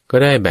ก็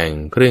ได้แบ่ง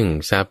ครึ่ง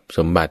ทรัพย์ส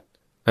มบัติ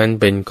อัน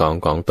เป็นข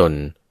องตน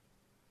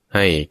ใ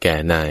ห้แก่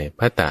นาย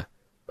ภั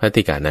ต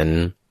ติกะนั้น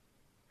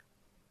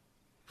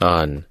ตอ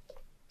น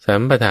สั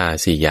มปทา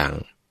4 อย่าง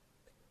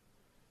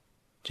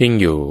จริง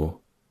อยู่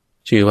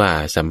ชื่อว่า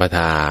สัมปท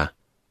า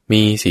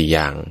มี4 อ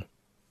ย่าง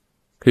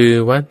คือ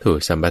วัตถุ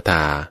สัมปท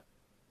า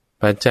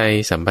ปัจจัย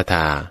สัมปท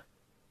า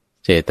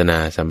เจตนา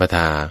สัมปท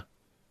า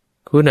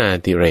คุณา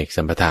ติเรก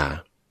สัมปทา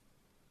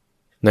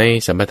ใน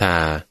สัมปทา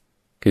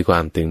คือควา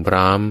มถึงพ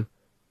ร้อม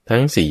ทั้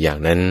ง4 อย่าง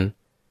นั้น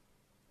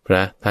พร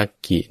ะทัก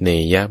ขิเน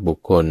ยบุค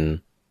คล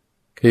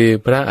คือ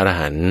พระอร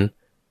หันต์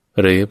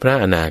หรือพระ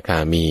อนาคา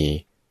มี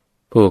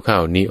ผู้เข้า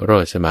นิโร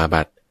ธสมา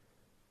บัติ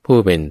ผู้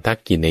เป็นทัก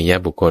ขิเนย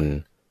บุคคล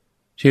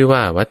ชื่อว่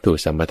าวัตถุ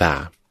สัมปทา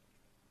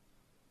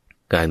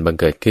การบัง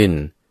เกิดขึ้น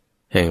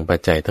แห่งปัจ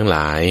จัยทั้งหล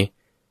าย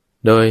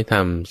โดยท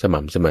ำส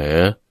ม่ำเสมอ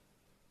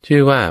ชื่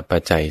อว่าปั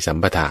จจัยสัม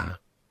ปทา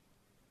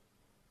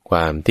คว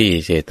ามที่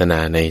เจตนา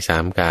ในสา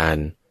มการ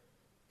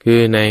คือ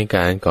ในก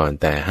ารก่อน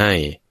แต่ให้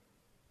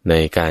ใน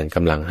การก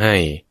ำลังให้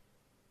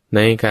ใน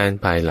การ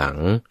ภายหลัง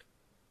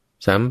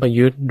สัมป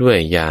ยุตด้วย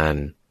ญาณ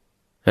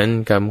อัน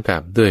กำกั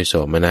บด้วยโส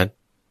มนัส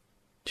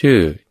ชื่อ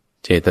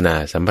เจตนา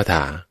สัมปท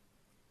า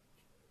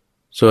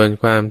ส่วน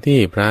ความที่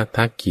พระ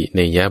ทักขิเน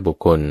ยบุค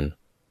คล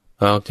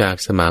ออกจาก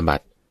สมาบั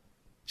ติ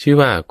ชื่อ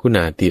ว่าคุณ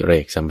าติเร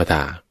กสัมปท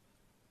า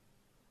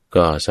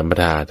ก็สัมป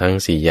ทาทั้ง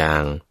สี่อย่า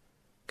ง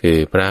คือ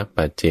พระ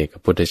ปัจเจก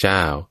พุทธเจ้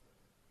า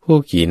ผู้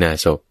ขีณา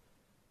สพ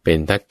เป็น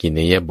ทักขิเน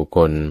ยบุคค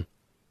ล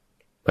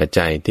ปัจ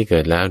จัยที่เกิ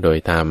ดแล้วโดย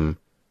ธรรม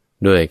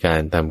ด้วยกา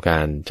รทำกา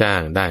รจ้า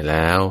งได้แ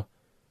ล้ว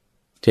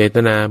เจต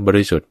นาบ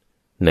ริสุทธิ์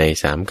ใน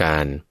สามกา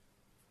ร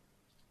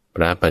พ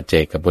ระปัจเจ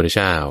กพุทธเ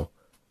จ้า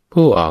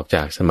ผู้ออกจ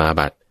ากสมา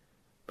บัติ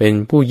เป็น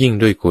ผู้ยิ่ง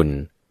ด้วยคุณ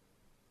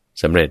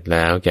สำเร็จแ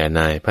ล้วแก่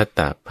นายภัตต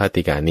ภัต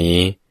ติกานี้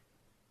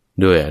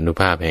ด้วยอนุ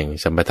ภาพแห่ง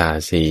สัมปทา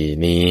สี่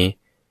นี้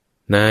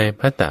นาย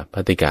ภัตต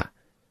ภัตติกะ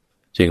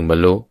จึงบรร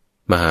ลุ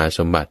มหาส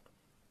มบัติ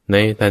ใน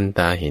ทันต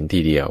าเห็นที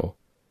เดียว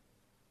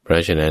เพรา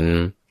ะฉะนั้น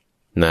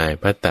นาย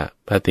ภัตต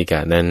ภัตติกะ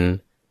นั้น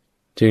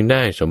จึงไ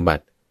ด้สมบั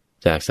ติ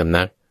จากสำ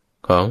นัก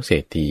ของเศร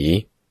ษฐี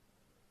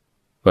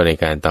ก็ใน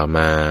การต่อม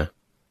า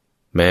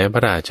แม้พร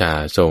ะราชา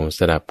ทรงส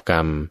ดับกร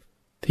รม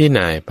ที่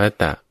นายภัต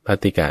ตภัต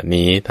ติกะ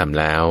นี้ทำ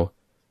แล้ว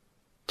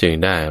จึง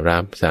ได้รั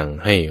บสั่ง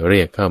ให้เรี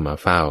ยกเข้ามา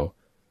เฝ้า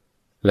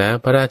แล้ว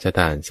พระราช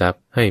ทานทรัพ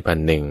ย์ให้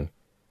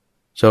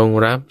1,000ทรง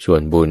รับส่ว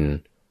นบุญ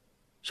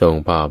ทรง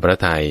พอพระ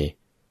ทัย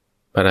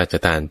พระราช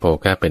ทานโภ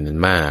คะเป็นอัน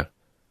มาก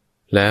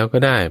แล้วก็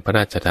ได้พระร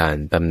าชทาน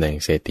ตำแหน่ง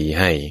เศรษฐี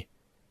ให้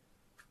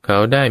เขา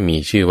ได้มี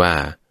ชื่อว่า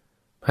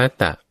ภัต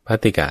ตภัต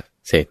ติกะ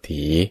เศรษ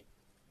ฐี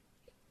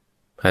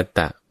ภัตต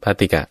ภัต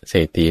ติกะเศร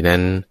ษฐีนั้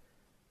น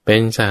เป็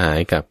นสหาย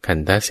กับคัน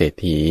ธเศรษ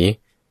ฐี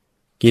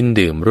กิน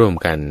ดื่มร่วม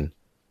กัน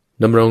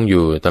ดำรงอ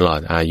ยู่ตลอ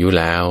ดอายุ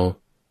แล้ว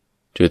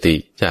จุติ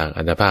จาก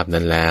อัตภาพ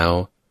นั้นแล้ว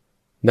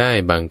ได้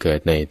บังเกิด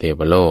ในเทว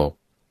โลก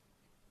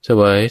เส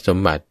วยสม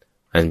บัติ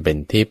อันเป็น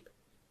ทิพย์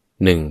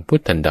1 พุท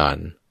ธันดร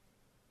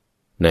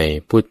ใน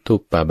พุทธุ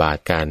ปบาท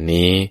การ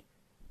นี้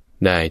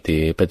ได้ถื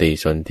อปฏิ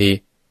สนธิ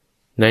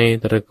ใน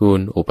ตระกูล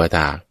อุปถ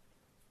าก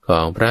ขอ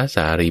งพระส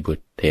ารีบุต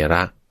รเถร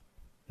ะ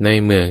ใน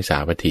เมืองสา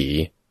วัตถี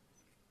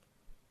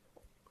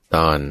ต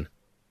อน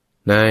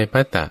นาย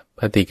ภัตต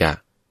ภัตติกะ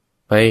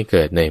ไปเ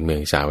กิดในเมือ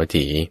งสาวัต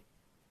ถี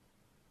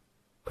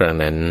ครั้ง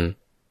นั้น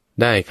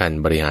ได้คัน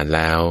บริหารแ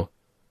ล้ว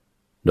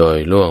โดย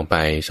ล่วงไป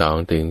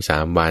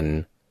2-3 วัน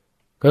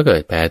ก็เกิ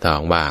ดแพ้ท้อ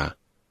งว่า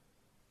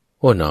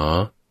โอ๋หนอ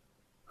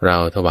เรา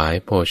ถวาย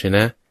โภชน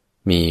ะ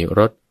มีร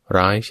ส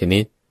100 ชนิ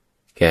ด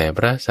แก่พ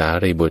ระสา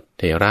รีบุตร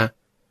เถระ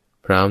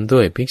พร้อมด้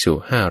วยภิกษุ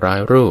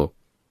500 รูป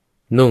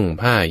นุ่ง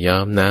ผ้าย้อ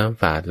มน้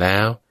ำฝาดแล้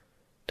ว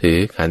ถือ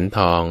ขันท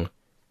อง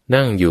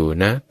นั่งอยู่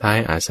ณท้าย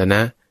อาสน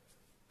ะ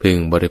พึง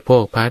บริโภ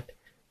คภัต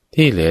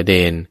ที่เหลือเด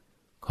น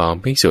ของ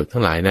ภิกษุทั้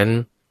งหลายนั้น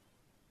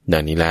ดั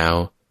งนี้แล้ว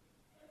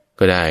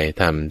ก็ได้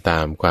ทำตา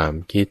มความ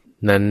คิด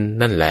นั้น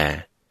นั่นแหละ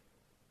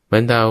บร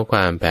รเทาคว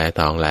ามแพ้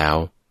ท้องแล้ว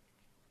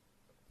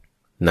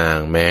นาง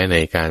แม้ใน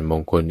การม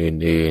งคล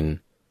อื่น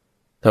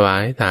ๆถวา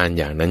ยทาน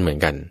อย่างนั้นเหมือน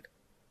กัน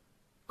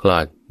คลอ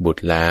ดบุต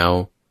รแล้ว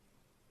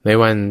ใน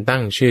วันตั้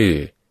งชื่อ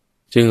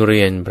จึงเ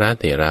รียนพระ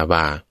เถระ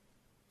ว่า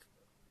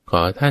ข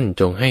อท่าน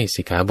จงให้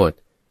สิกขาบท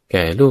แ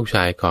ก่ลูกช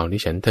ายของดิ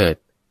ฉันเถิด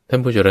ท่าน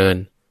ผู้เจริญ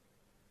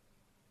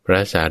พระ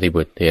สารี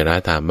บุตรเถระ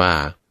ถามว่า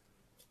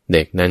เ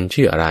ด็กนั้น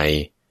ชื่ออะไร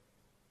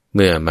เ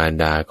มื่อมาร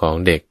ดาของ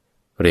เด็ก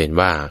เรียน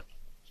ว่า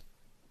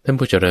ท่าน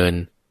ผู้เจริญ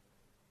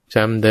จ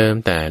ำเดิม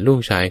แต่ลูก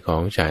ชายขอ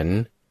งฉัน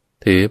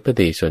ถือป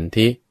ฏิสน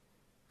ธิ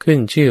ขึ้น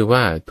ชื่อ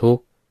ว่าทุก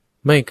ข์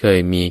ไม่เคย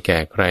มีแก่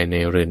ใครใน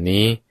เรือน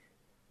นี้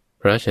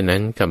เพราะฉะนั้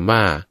นคำว่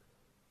า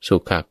สุ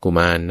ขกุม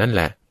าร นั่นแ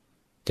หละ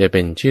จะเ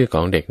ป็นชื่อข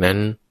องเด็กนั้น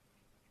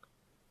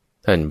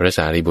ท่านพระส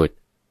ารีบุตร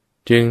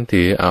จึง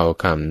ถือเอา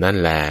คำนั่น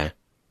แล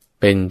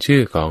เป็นชื่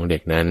อของเด็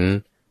กนั้น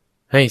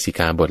ให้สิก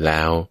ขาบทแ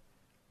ล้ว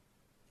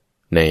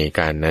ในก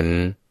ารนั้น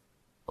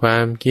ควา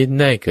มคิด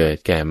ได้เกิด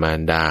แก่มา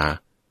รดา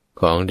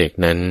ของเด็ก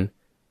นั้น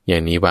อย่า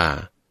งนี้ว่า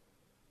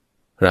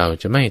เรา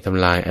จะไม่ท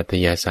ำลายอัธ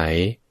ยาศัย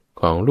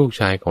ของลูก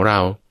ชายของเรา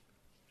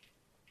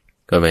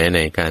ก็แม้ใน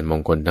การม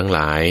งคลทั้งหล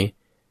าย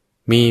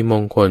มีม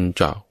งคลเ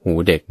จาะหู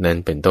เด็กนั้น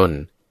เป็นต้น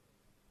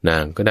นา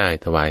งก็ได้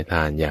ถวายท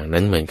านอย่าง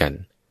นั้นเหมือนกัน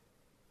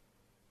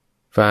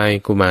ฝ่าย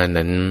กุมาร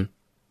นั้น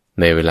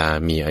ในเวลา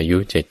มีอายุ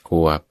7 ข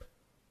วบ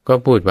ก็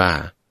พูดว่า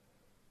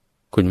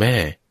คุณแม่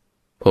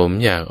ผม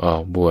อยากออ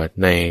กบวช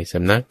ในส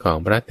ำนักของ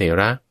พระเถ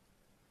ระ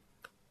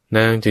น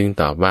างจึง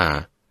ตอบว่า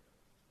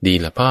ดี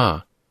ละพ่อ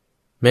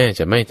แม่จ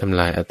ะไม่ทำ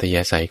ลายอัธย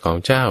าศัยของ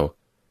เจ้า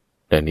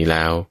ดังนี้แ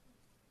ล้ว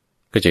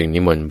ก็จึงนิ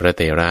มนต์พระเ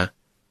ถระ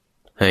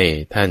ให้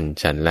ท่าน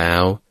ฉันแล้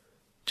ว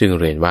จึง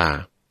เรียนว่า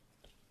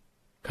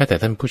ข้าแต่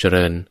ท่านผู้เจ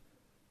ริญ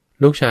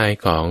ลูกชาย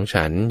ของ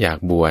ฉันอยาก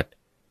บวช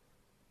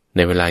ใน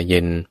เวลาเย็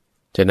น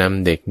จะน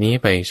ำเด็กนี้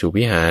ไปสู่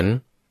วิหาร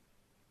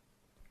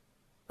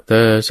เธ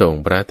อส่ง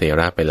พระเถ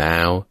ระไปแล้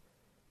ว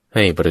ใ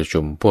ห้ประชุ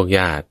มพวกญ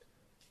าติ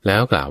แล้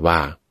วกล่าวว่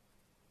า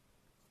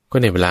ก็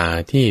ในเวลา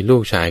ที่ลู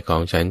กชายขอ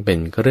งฉันเป็น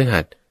คฤ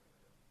หัสถ์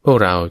พวก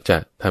เราจะ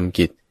ทำ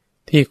กิจ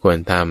ที่ควร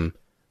ท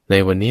ำใน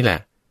วันนี้แหละ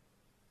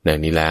ดัง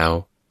นี้แล้ว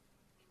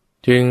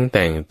จึงแ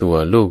ต่งตัว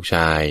ลูกช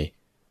าย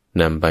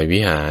นำไปวิ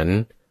หาร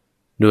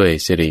ด้วย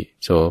สิริ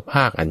โสภ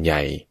าคอันให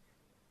ญ่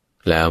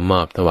แล้วม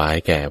อบถวาย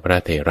แก่พระ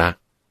เถระ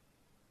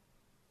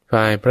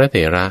ฝ่ายพระเถ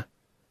ระ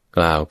ก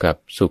ล่าวกับ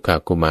สุข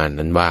กุมาร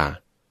นั้นว่า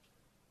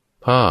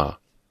พ่อ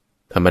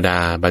ธรรมดา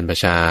บรรพ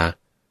ชา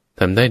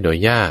ทำได้โดย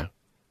ยาก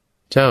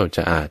เจ้าจ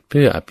ะอาจเ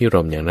พื่ออภิร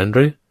มย์อย่างนั้นห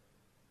รือ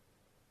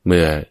เ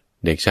มื่อ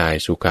เด็กชาย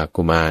สุข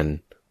กุมาร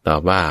ตอ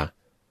บว่า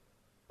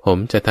ผม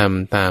จะท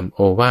ำตามโอ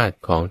วาท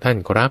ของท่าน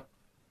ครับ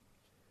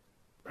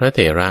พระเถ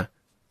ระ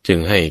จึง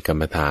ให้กรร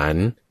มฐาน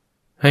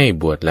ให้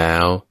บวชแล้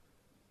ว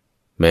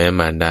แม้ม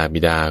ารดาบิ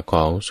ดาข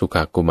องสุข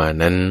กุมาร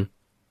นั้น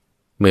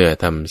เมื่อ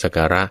ทำสักก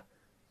าระ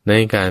ใน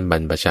การบร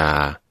รพชา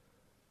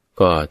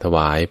ก็ถว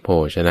ายโภ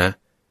ชนะ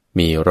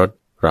มีรส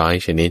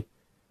100 ชนิด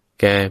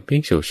แก่ภิ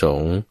กษุส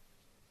งฆ์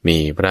มี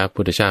พระพุ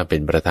ทธเจ้าเป็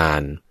นประธา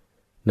น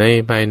ใน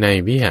ภายใน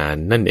วิหาร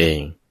นั่นเอง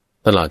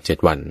ตลอด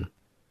7 วัน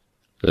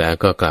แล้ว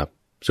ก็กลับ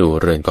สู่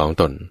เรือนของ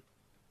ตน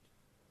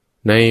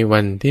ในวั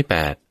นที่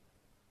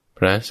8พ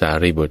ระสา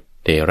รีบุตร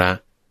เถระ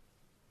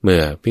เมื่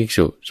อภิก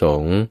ษุส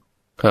งฆ์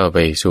เข้าไป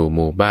สู่ห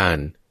มู่บ้าน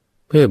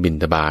เพื่อบิณ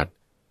ฑบาต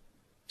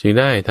จึง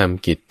ได้ท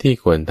ำกิจที่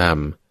ควรท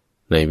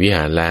ำในวิห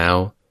ารแล้ว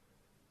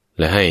แ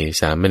ละให้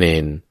สามเณ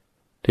ร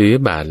ถือ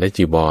บาตรและ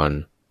จีวร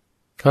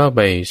เข้าไป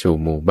สู่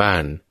หมู่บ้า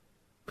น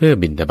เพื่อ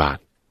บิณฑบาต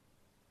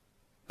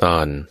ตอ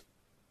น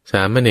ส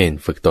ามเณร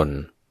ฝึกตน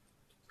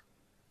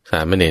สา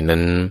มเณร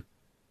นั้น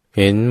เ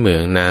ห็นเหมือ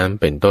งน้ำ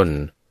เป็นต้น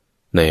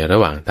ในระ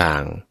หว่างทา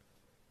ง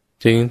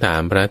จึงถา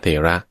มพระเถ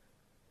ระ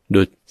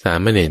ดุจสา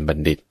มเณรบัณ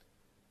ฑิต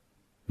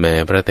แม้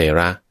พระเถ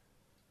ระ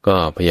ก็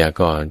พยา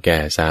กรณ์แก่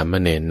สาม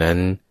เณรนั้น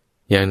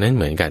อย่างนั้นเ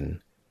หมือนกัน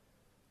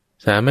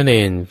สามเณ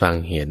รฟัง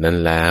เหตุนั้น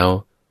แล้ว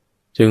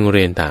จึงเ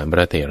รียนถามพ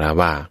ระเถระ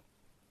ว่า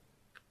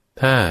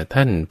ถ้า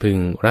ท่านพึง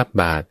รับ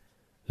บาตร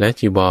และ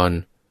จีวร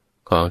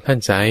ของท่าน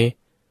ไซร้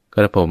ก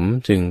ระผม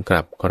จึงก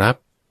ลับครับ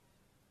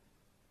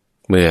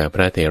เมื่อพ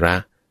ระเถระ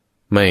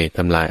ไม่ท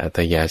ำลายอัธ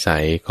ยาศั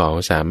ยของ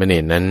สามเณ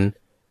รนั้น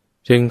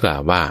จึงกล่า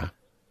วว่า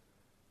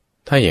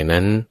ถ้าอย่าง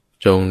นั้น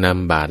จงน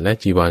ำบาตรและ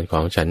จีวรข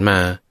องฉันมา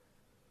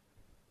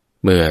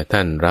เมื่อท่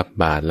านรับ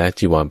บาตรและ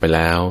จีวรไปแ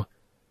ล้ว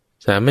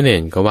สามเณ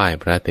รก็ไหว้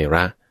พระเถร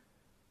ะ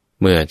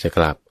เมื่อจะก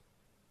ลับ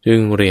จึง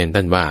เรียนท่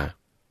านว่า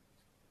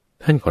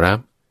ท่านครับ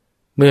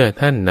เมื่อ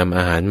ท่านนำอ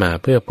าหารมา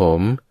เพื่อผ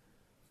ม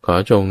ขอ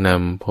จงน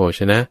ำโภช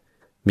นะ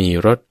มี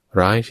รส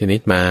100 ชนิด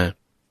มา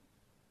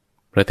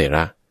พระเถร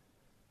ะ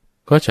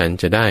ก็ฉัน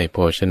จะได้โภ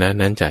ชนะ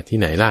นั้นจากที่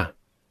ไหนล่ะ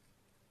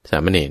สา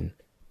มเณร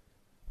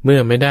เมื่อ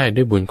ไม่ได้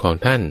ด้วยบุญของ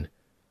ท่าน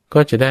ก็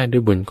จะได้ด้ว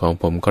ยบุญของ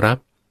ผมครับ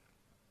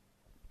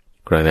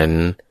กระนั้น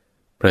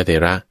พระเถ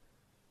ระ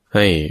ใ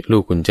ห้ลู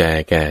กกุญแจ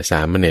แก่สา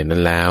มเณรนั้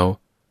นแล้ว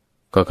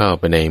ก็เข้า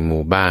ไปในห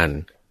มู่บ้าน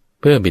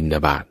เพื่อบิณฑ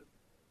บาต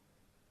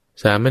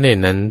สามเณร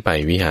นั้นไป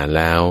วิหาร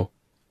แล้ว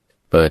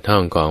เปิดห้อ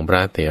งของพร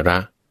ะเถระ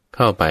เ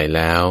ข้าไปแ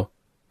ล้ว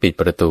ปิด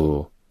ประตู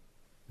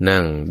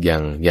นั่งยั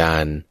งญา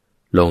ณ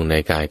ลงใน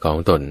กายของ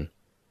ตน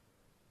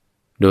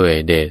ด้วย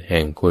เดชแ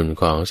ห่งคุณ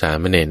ของสา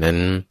มเณรนั้น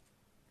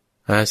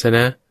อาสน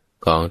ะ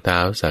ของท้า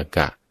วสักก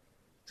ะ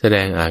แสด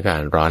งอากา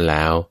รร้อนแ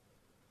ล้ว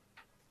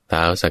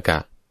ท้าวสักกะ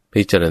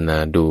พิจารณา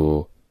ดู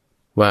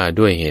ว่า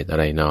ด้วยเหตุอะ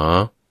ไรหนอ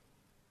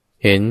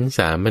เห็นส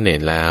ามเณ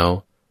รแล้ว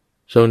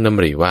ทรงด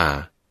ำริว่า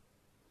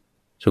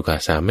สุข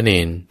สามเณ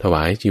รถว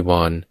ายจีว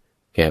ร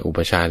แก่อุป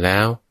ชาแล้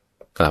ว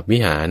กลับวิ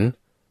หาร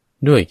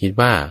ด้วยคิด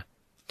ว่า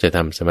จะท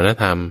ำสมณ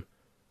ธรรม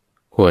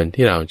ควร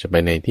ที่เราจะไป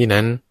ในที่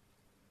นั้น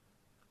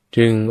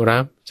จึงรั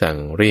บสั่ง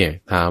เรียก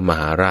ท้าวม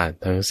หาราช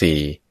ทั้ง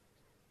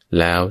4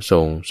แล้ว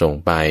ส่ง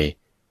ไป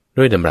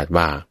ด้วยดำรัส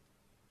ว่า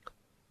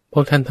พ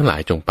วกท่านทั้งหลา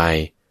ยจงไป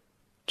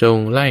จง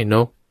ไล่น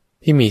ก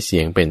ที่มีเสี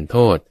ยงเป็นโท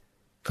ษ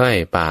ใกล้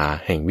ป่า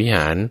แห่งวิห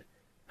าร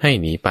ให้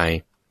หนีไป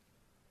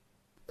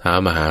ท้าว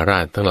มหารา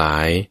ชทั้งหลา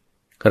ย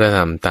กระท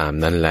ำตาม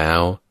นั้นแล้ว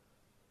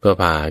ก็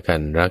พากั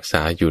นรักษ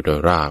าอยู่โดย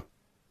รอบ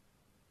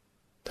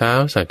ท้าว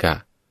สักกะ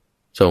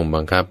ทรง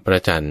บังคับพร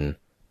ะจันทร์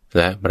แ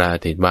ละพระอา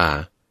ทิตย์ว่า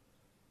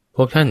พ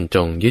วกท่านจ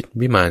งยึด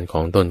วิมานข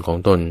อง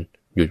ตน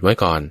หยุดไว้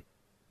ก่อน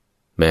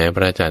แม้พ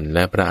ระจันทร์แล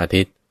ะพระอา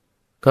ทิตย์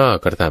ก็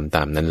กระทำต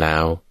ามนั้นแล้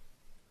ว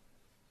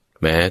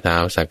แม้ท้า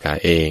วสักกะ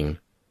เอง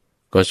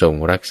ก็ทรง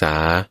รักษา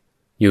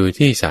อยู่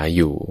ที่สายอ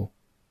ยู่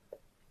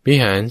วิ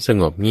หารส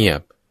งบเงีย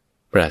บ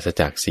ปราศ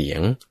จากเสีย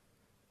ง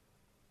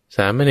ส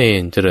ามเณ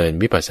รเจริญ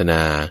วิปัสสน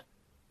า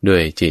ด้ว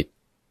ยจิต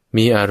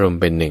มีอารมณ์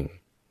เป็นหนึ่ง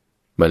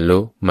บรรลุ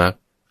มรรค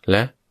แล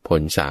ะผ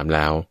ล3แ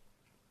ล้ว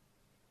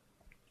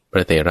พร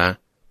ะเถระ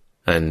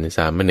อันส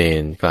ามเณ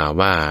รกล่าว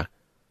ว่า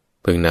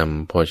พึงน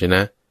ำโภชน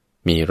ะ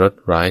มีรส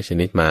100 ช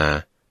นิดมา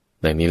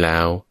ดังนี้แล้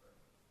ว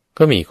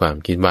ก็มีความ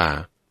คิดว่า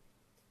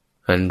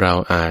อันเรา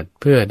อาจ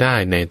เพื่อได้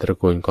ในตระ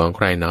กูลของใค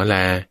รหนอแล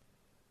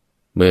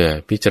เมื่อ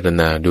พิจาร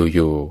ณาดูอ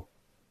ยู่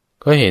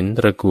ก็เห็นต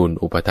ระกูล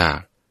อุปถาก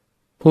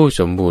ผู้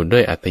สมบูรณ์ด้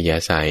วยอัตยา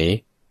ศัย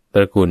ต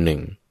ระกูลหนึ่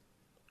ง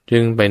จึ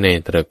งไปใน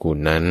ตระกูล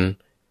นั้น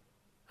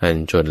อัน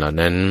ชนเหล่า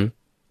นั้น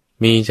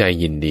มีใจ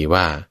ยินดี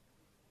ว่า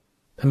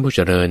ท่านผู้เจ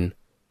ริญ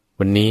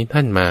วันนี้ท่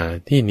านมา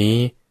ที่นี้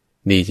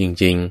ดีจ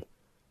ริง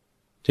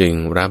ๆจึง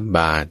รับบ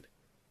าตร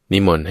นิ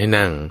มนต์ให้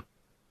นั่ง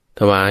ถ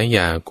วายย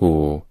ากู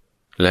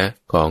และ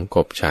ของก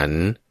บฉัน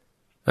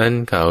อัน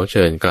เขาเ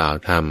ชิญกล่าว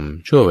ธรรม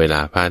ชั่วเวล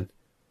าพัด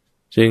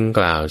จึงก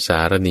ล่าวสา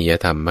รณีย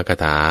ธรรมก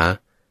ถา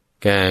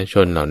แก่ช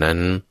นเหล่านั้น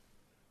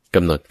ก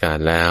ำหนดการ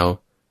แล้ว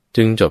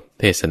จึงจบ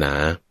เทศนา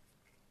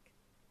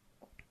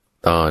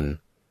ตอน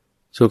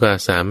สุกา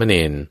สามเณ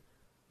ร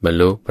บรร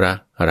ลุพระ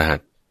อรหั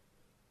นต์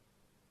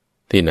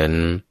ที่นั้น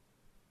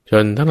ช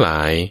นทั้งหล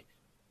าย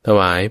ถ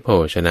วายโภ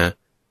ชนะ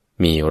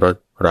มีรส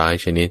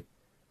100 ชนิด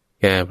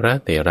แก่พระ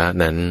เถระ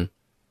นั้น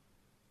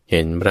เ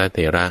ห็นพระเถ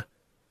ระ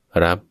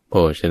รับโภ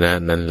ชนะ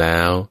นั้นแล้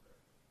ว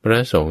พระ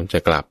สงฆ์จะ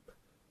กลับ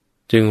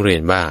จึงเรีย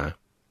นว่า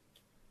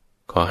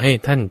ขอให้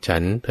ท่านฉั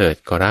นเถิด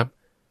ขอรับ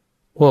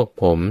พวก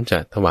ผมจะ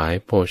ถวาย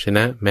โภชน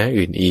ะแม้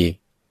อื่นอีก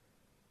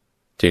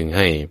จึงใ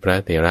ห้พระ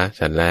เถระ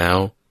ฉันแล้ว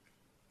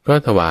ก็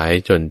ถวาย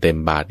จนเต็ม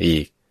บาตรอี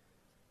ก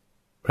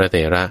พระเถ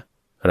ระ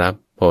รับ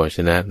โภช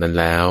นะนั้น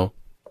แล้ว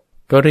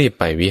ก็รีบ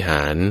ไปวิห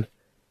าร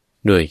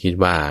ด้วยคิด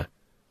ว่า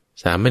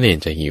สามเณร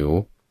จะหิว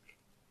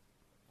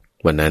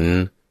วันนั้น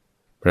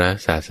พระ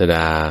ศาสด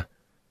า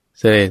เ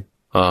สด็จ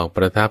ออกป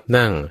ระทับ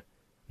นั่ง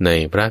ใน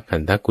พระคั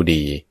นธกุ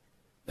ฎี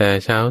แต่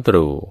เช้าต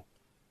รู่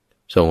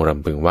ทรงร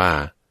ำพึงว่า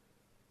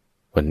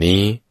วัน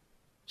นี้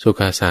สุ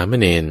ขาสาม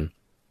เณร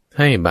ใ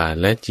ห้บาตร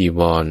และจี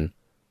วร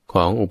ข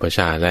องอุปช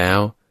าแล้ว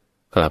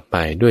กลับไป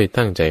ด้วย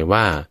ตั้งใจ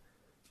ว่า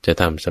จะ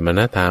ทำสมณ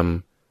ธรรม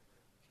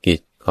กิจ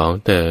ของ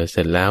เธอเส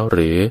ร็จแล้วห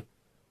รือ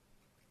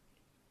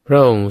พระ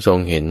องค์ทรง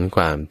เห็นค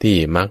วามที่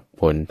มรรค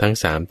ผลทั้ง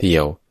3เที่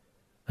ยว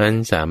อัน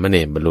สามเณ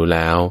รบรรลุแ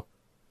ล้ว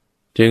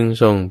จึง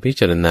ทรงพิ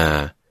จารณา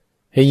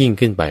ให้ยิ่ง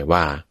ขึ้นไป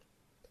ว่า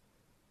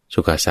สุ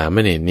ขสาม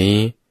เณรนี้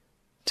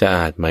จะอ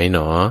าจไหมหน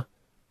อ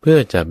เพื่อ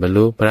จะบรร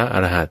ลุพระอ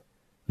รหันต์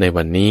ใน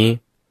วันนี้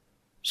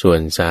ส่วน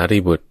สารี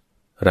บุตร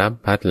รับ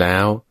พัดแล้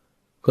ว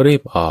ก็รี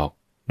บออก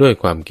ด้วย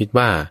ความคิด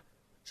ว่า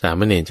สา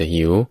มเณรจะ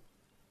หิว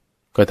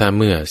ก็ถ้าเ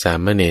มื่อสา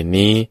มเณร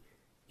นี้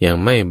ยัง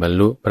ไม่บรร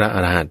ลุพระอ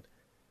รหันต์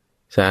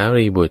สา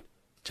รีบุตร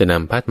จะน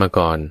ำพัดมา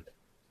ก่อน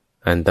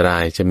อันตรา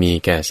ยจะมี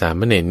แก่สา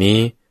มเณรนี้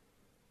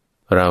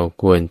เรา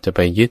ควรจะไป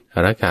ยึดอา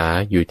รักขา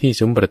อยู่ที่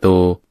ซุ้มประตู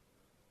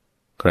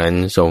ครั้น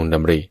ทรงด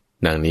ำริ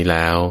ดังนี้แ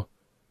ล้ว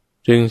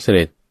จึงเส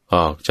ด็จอ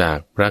อกจาก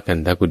พระคัน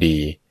ธกุฎี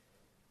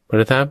ปร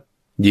ะทับ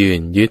ยืน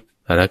ยึด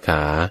อารักข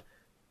า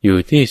อยู่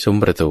ที่ซุ้ม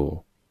ประตู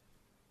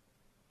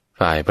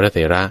ฝ่ายพระเถ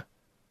ระ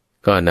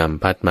ก็น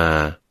ำพัดมา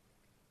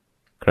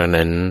ครั้ง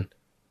นั้น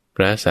พ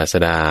ระศาส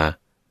ดา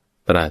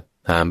ตรัส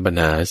ถามปัญ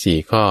หา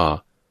4 ข้อ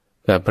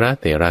กับพระ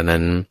เถระ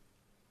นั้น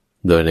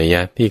โดยนัยย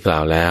ะที่กล่า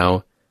วแล้ว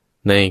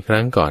ในค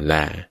รั้งก่อนแล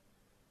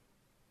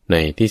ใน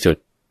ที่สุด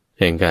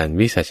แห่งการ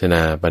วิสัชน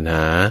าปัญห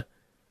า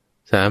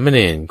สามเณ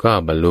รก็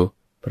บรรลุ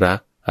พระ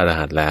อร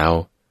หันต์แล้ว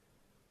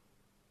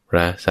พร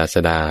ะศาส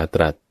ดาต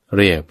รัสเ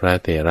รียกพระ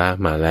เถระ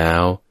มาแล้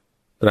ว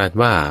ตรัส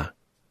ว่า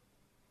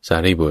สา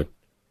รีบุตร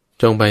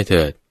จงไปเ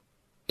ถิด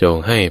จง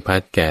ให้พั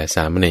ดแก่ส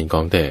ามเณรข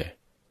องเธอ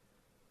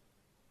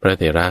พระ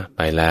เถระไ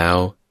ปแล้ว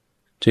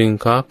จึง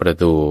เคาะประ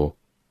ตู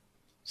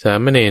สา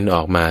มเณรอ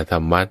อกมาท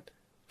ำวัด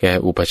แก่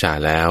อุปชา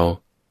แล้ว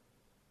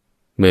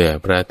เมื่อ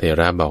พระเถ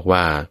ระบอก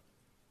ว่า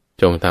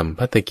จงทำ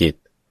ภัตกิจ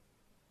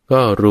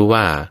ก็รู้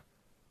ว่า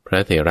พระ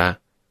เถระ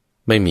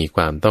ไม่มีค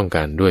วามต้องก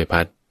ารด้วย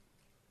พัด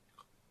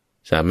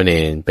สามเณ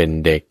รเป็น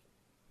เด็ก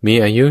มี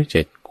อายุ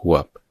7 ขว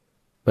บ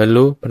บรร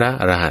ลุพระ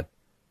อรหันต์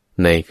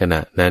ในขณ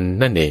ะนั้น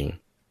นั่นเอง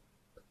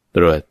ต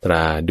รวจตร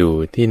าดู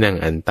ที่นั่ง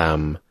อันต่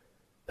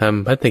ำท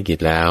ำภัตกิจ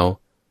แล้ว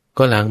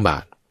ก็ล้างบา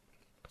ตร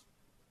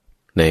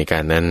ในกา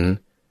รนั้น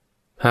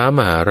ท้าวม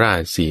หารา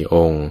ช4 อ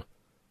งค์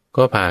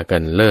ก็พากั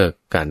นเลิก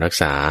การรัก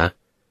ษา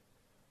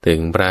ถึง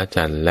พระ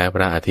จันทร์และพ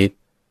ระอาทิตย์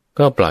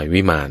ก็ปล่อย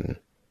วิมาน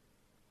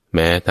แ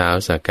ม้ท้าว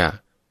สักกะ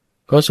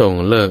ก็ทรง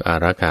เลิกอา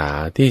รักขา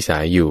ที่สา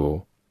ยอยู่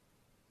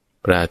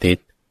พระอาทิต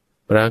ย์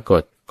ปราก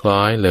ฏคล้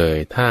อยเลย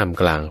ท่าม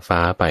กลางฟ้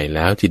าไปแ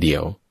ล้วทีเดีย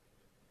ว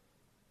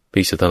ภิ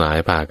กษุทั้งหลาย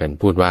พากัน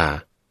พูดว่า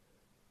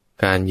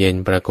การเย็น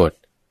ปรากฏ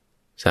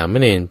สาม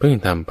เณรเพิ่ง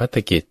ทำภัต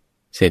กิจ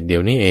เสร็จเดี๋ย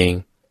วนี้เอง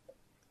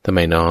ทำไม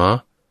หนอ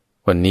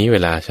วันนี้เว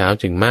ลาเช้า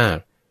จึงมาก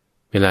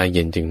เวลาเ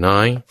ย็นจึงน้อ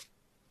ย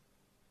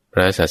พ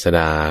ระศาสด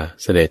า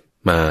เสด็จ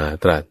มา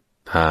ตรัส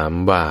ถาม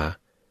ว่า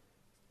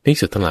ภิก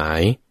ษุทั้งหลา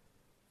ย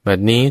บัด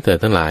นี้เธอ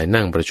ทั้งหลาย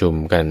นั่งประชุม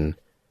กัน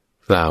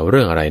กล่าวเ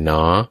รื่องอะไรหน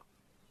อ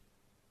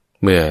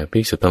เมื่อภิ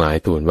กษุทั้งหลาย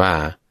ทูลว่า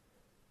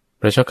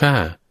พระเจ้าข้า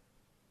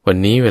วัน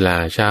นี้เวลา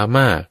เช้าม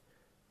าก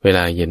เวล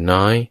าเย็น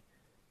น้อย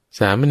ส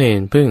ามเณร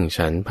เพิ่ง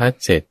ฉันพัด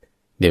เสร็จ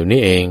เดี๋ยวนี้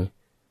เอง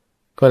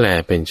ก็แล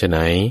เป็นไฉน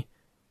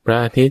พระ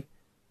อาทิตย์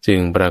จึง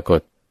ปราก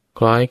ฏค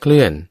ล้อยเค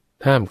ลื่อน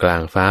ท่ามกลา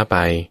งฟ้าไป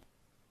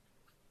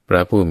พร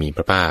ะผู้มีพ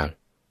ระภาค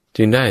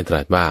จึงได้ต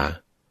รัสว่า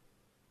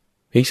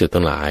ภิกษุ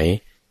ทั้งหลาย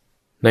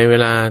ในเว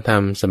ลาท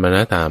ำสมณ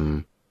ธรรม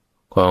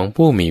ของ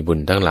ผู้มีบุญ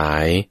ทั้งหลา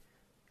ย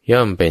ย่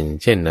อมเป็น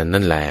เช่นนั้น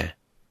นั่นแหละ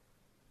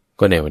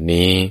ก็ในวัน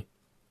นี้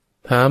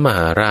ท้าวมห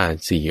าราช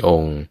4 อ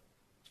งค์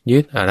ยึ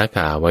ดอารักข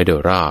าไว้โด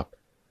ยรอบ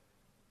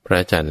พร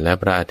ะจันทร์และ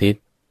พระอาทิต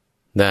ย์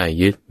ได้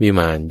ยึดวิ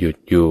มานหยุด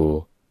อยู่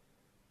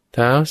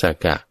ท้าวสัก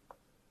กะ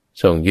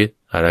ทรงยึด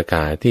อารักข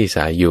าที่ส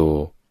ายอยู่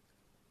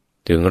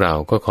ถึงเรา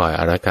ก็คอย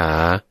อารักขา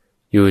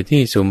อยู่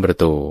ที่ซุ้มประ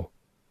ตู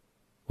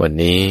วัน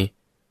นี้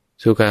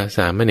สุกาส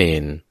ามเณ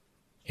ร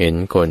เห็น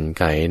คน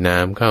ไก่น้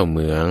ำเข้าเห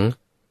มือง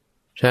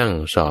ช่าง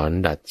สอน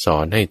ดัดสอ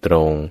นให้ตร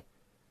ง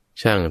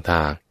ช่างถ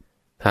า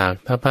ก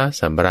ทพ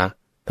สัมภะ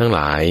ทั้งหล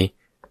าย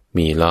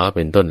มีล้อเ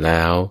ป็นต้นแ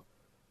ล้ว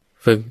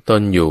ฝึกต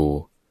นอยู่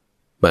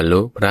บรร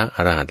ลุพระอ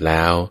รหันต์แ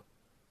ล้ว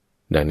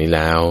ดังนี้แ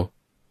ล้ว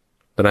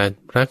ตรัส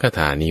พระคาถ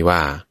านี้ว่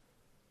า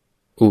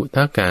อุท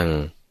ะกัง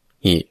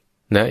หิ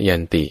นยั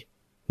นติ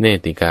เน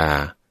ติกา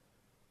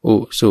อุ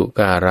สุก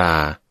ารา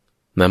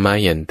นาม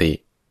ยันติ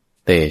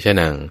เตชะ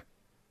นัง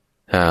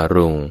ทา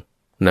รุง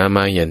นาม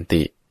ยัน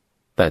ติ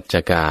ตัจจ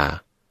กา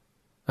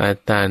อัต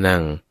ตานั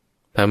ง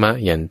ธรรม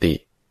ยันติ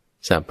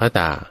สัพพต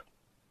า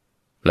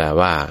แปล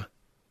ว่า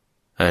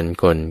อัน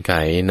คนไข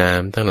น้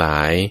ำทั้งหลา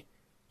ย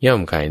ย่อ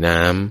มไขน้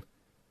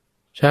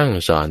ำช่าง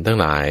สอนทั้ง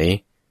หลาย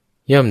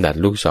ย่อมดัด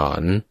ลูกศ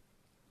ร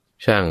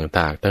ช่างถ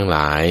ากทั้งหล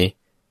าย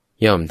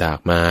ย่อมถาก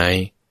ไม้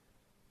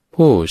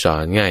ผู้สอ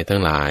นง่ายทั้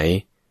งหลาย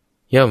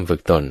ย่อมฝึ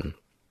กตน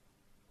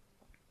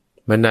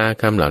บรรดา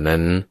คำเหล่านั้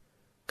น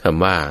ค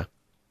ำว่า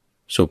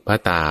สุภ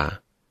ตา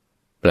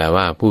แปล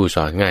ว่าผู้ส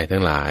อนง่ายทั้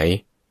งหลาย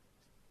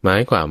หมา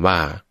ยความว่า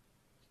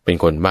เป็น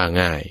คนบ้า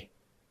ง่าย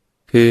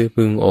คือ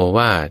พึงโอว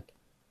าท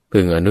พึ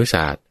งอนุส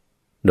าสน์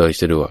โดย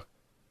สะดวก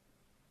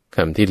ค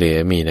ำที่เหลือ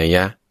มีนัยย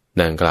ะ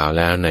ดังกล่าวแ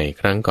ล้วใน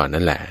ครั้งก่อน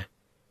นั่นแหละ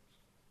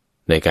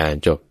ในการ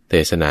จบเท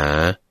ศนา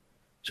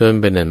ชน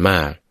เป็นอันม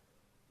าก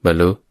บรร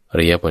ลุอ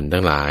ริยผล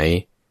ทั้งหลาย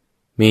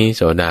มีโ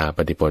สดา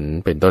ปัตติผล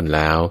เป็นต้นแ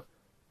ล้ว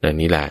ดัง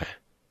นี้แหละ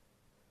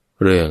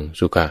เรื่อง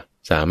สุข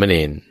สามเณ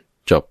ร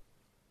จบ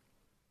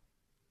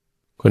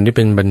คนที่เ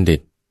ป็นบัณฑิ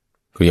ต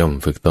ก็ย่อม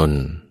ฝึกตน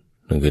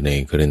นั่นคือใน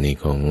กรณี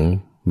ของ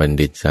บัณ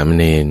ฑิตสาม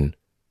เณร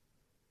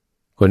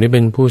คนที่เ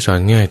ป็นผู้สอน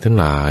ง่ายทั้ง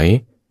หลาย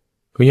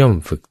ก็ย่อม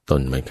ฝึกต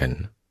นเหมือนกัน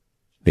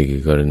นี่คื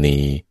อกรณี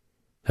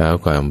เท้า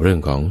ความเรื่อง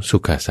ของสุ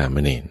ขสาม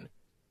เณร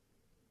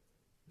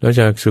นอก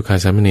จากสุข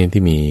สามเณร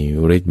ที่มี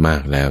ฤทธิ์มา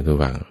กแล้วทุก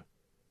ฝั่ง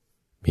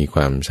มีคว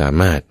ามสา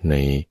มารถใน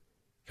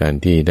การ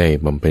ที่ได้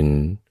บำเพ็ญ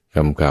ก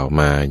รรมเก่า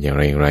มาอย่าง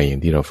ไรอย่า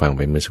งที่เราฟังไ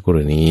ปเมื่อสักค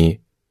รู่นี้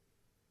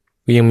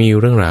ก็ยังมี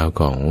เรื่องราว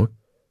ของ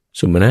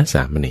สุมาณะส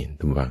ามเณร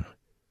ทุกฝั่ง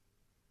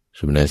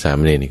สุมาณะสาม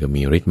เณรนี่ก็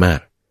มีฤทธิ์มาก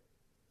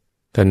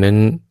ท่านนั้น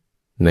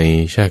ใน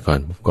ชาติก่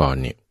อน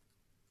เนี่ย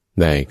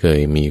ได้เคย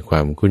มีคว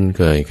ามคุ้นเ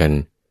คยกัน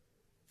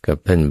กับ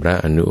ท่านพระ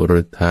อนุ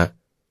รุทธะ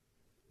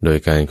โดย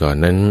การก่อน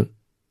นั้น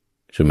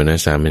สุมาณะ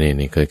สามเณร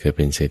เคยเ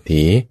ป็นเศรษ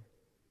ฐี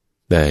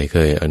ได้เค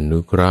ยอนุ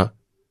เคราะห์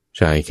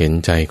ชายเข็น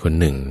ใจคน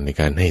หนึ่งใน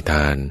การให้ท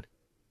าน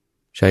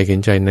ชายเข็น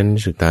ใจนั้น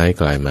สุดท้าย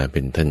กลายมาเป็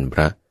นท่านพ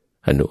ระ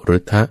อนุรุ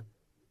ทธะ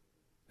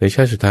ในช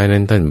าติสุดท้ายนั้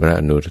นท่านพระ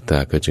อนุรุทธะ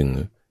ก็จึง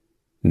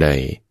ได้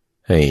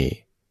ให้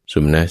สุ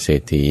มาณะเศร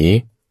ษฐี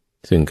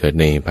ซึ่งเกิด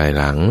ในภาย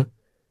หลัง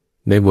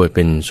ได้บวชเ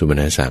ป็นสุมา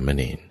ณะสามเ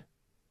ณร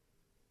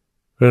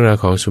เรื่องราว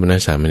ของสุมาณะ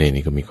สามเณร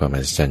นี่ก็มีความ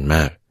อัศจรรย์ม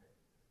าก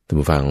ท่าน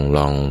ผู้ฟังล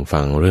อง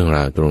ฟังเรื่องร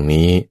าวตรง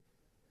นี้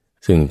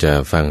ซึ่งจะ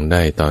ฟังไ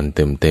ด้ตอน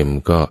เต็ม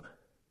ๆก็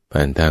ผ่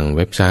านทางเ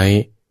ว็บไซ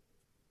ต์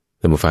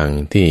ท่านผู้ฟัง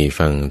ที่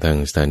ฟังทาง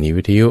สถานี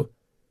วิทยุ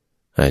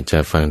อาจจะ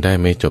ฟังได้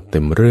ไม่จบเต็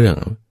มเรื่อง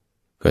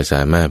ก็ส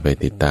ามารถไป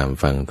ติดตาม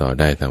ฟังต่อ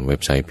ได้ทางเว็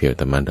บไซต์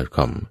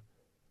pieothaman.com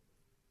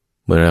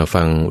เมื่อเรา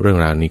ฟังเรื่อง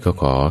ราวนี้ก็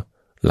ขอ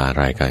ลา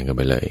รายการกันไ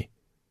ปเลย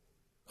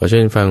ขอเชิ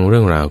ญฟังเรื่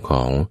องราวข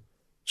อง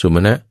สุม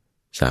าณะ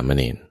สามเ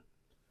ณร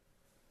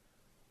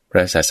พร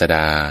ะศาสด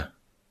า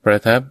ประ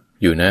ทับ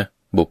อยู่ณ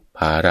บุพ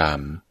ารา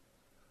ม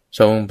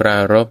ทรงปรา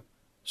รภ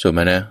สุม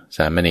าณะส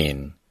ามเณร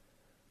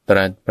ต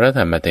รัสพระธ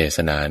รรมเทศ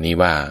นานี้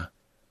ว่า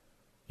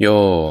โย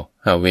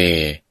หเว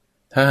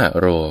ทห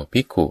โร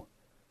ภิกขุ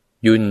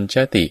ยุญช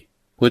ติ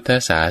พุทธ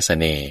ศาส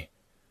เน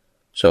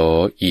โส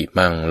อิ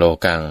มังโล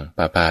กังป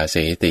ภาเส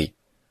ติ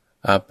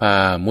อภา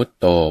มุต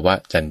โตวะ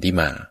จันติ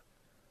มา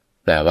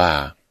แปลว่า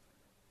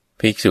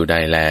ภิกษุใด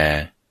แล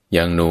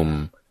ยังหนุ่ม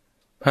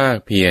ภาค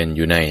เพียรอ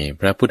ยู่ใน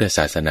พระพุทธศ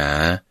าสนา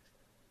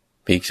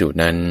ภิกษุ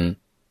นั้น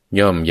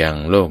ย่อมยัง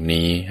โลก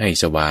นี้ให้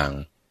สว่าง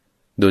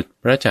ดุจ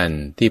พระจันท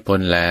ร์ที่พ้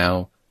นแล้ว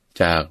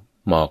จาก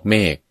หมอกเม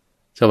ฆ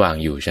สว่าง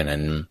อยู่ฉะนั้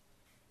น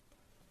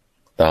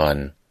ตอน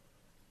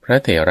พระ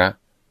เถระ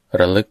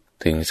ระลึก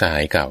ถึงสหา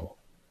ยเก่า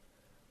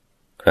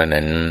ครั้ง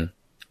นั้น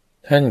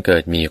ท่านเกิ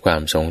ดมีควา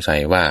มสงสั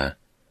ยว่า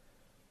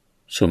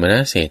สุมาณะ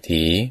เศรษ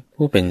ฐี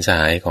ผู้เป็นส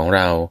หายของเ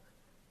รา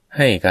ใ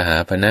ห้กหา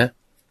ปณะ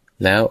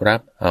แล้วรั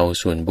บเอา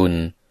ส่วนบุญ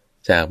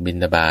จากบิณ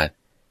ฑบาต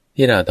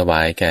ที่เราถว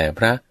ายแก่พ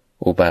ระ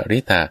อุปริ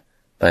ตะ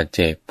ปัจเจ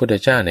กพุทธ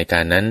เจ้าในกา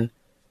รนั้น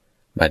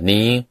บัด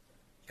นี้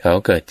เขา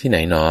เกิดที่ไหน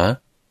หนอ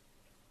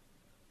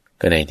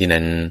ก็ในที่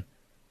นั้น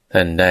ท่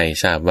านได้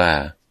ทราบว่า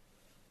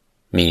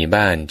มี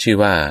บ้านชื่อ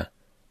ว่า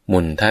มุ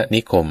นท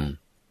นิคม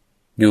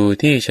อยู่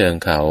ที่เชิง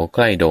เขาใก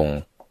ล้ดง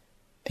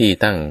ที่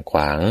ตั้งขว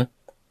าง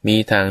มี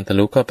ทางทะ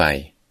ลุเข้าไป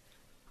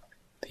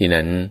ที่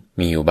นั้น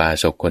มีอุบา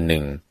สกคนห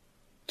นึ่ง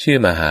ชื่อ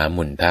มหา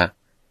มุนทะ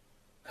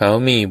เขา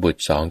มีบุต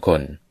ร2 ค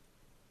น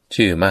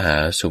ชื่อมหา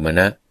สุมา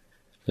ณะ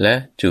และ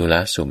จุล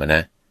สุมาณะ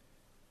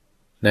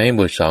ใน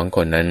บุตร2 ค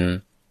นนั้น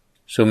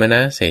สุมาณะ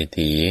เศรษ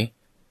ฐี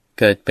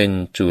เกิดเป็น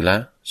จุล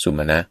สุม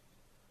าณะ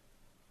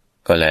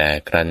ก็แล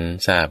ครั้น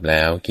ทราบแ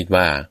ล้วคิด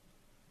ว่า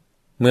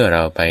เมื่อเร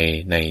าไป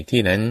ใน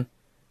ที่นั้น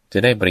จะ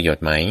ได้ประโยช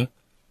น์ไหม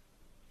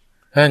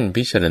ท่าน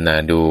พิจารณา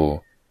ดู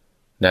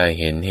ได้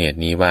เห็นเหตุ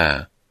นี้ว่า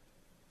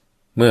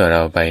เมื่อเร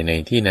าไปใน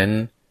ที่นั้น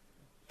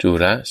จุ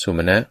ลสุม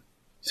าณะ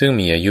ซึ่ง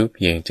มีอายุเ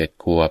พียง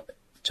7 ขวบ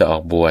จะออ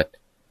กบวช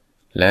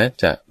และ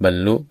จะบรร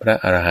ลุพระ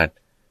อรหันต์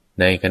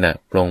ในขณะ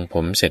ปลงผ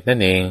มเสร็จนั่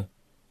นเอง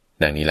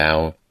ดังนี้แล้ว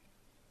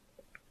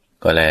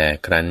ก็แล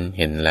ครั้นเ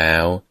ห็นแล้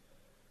ว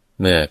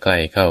เมื่อใกล้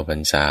เข้าพร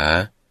รษา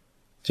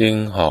จึง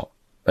เหาะ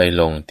ไป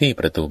ลงที่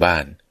ประตูบ้า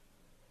น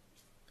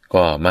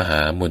ก็มห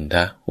ามุนท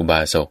ะอุบ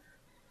าสก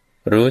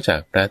รู้จัก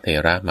พระเถ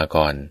ระมา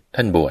ก่อน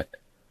ท่านบวช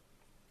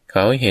เข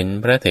าเห็น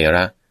พระเถร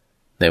ะ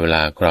ในเวล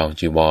าครอง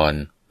จีวร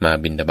มา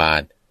บิณฑบา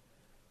ต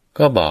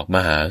ก็บอกม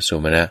หาสุ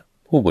มาณะ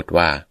ผู้บุตร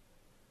ว่า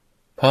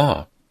พ่อ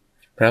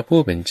พระผู้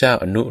เป็นเจ้า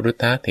อนุรุท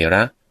ธะเถร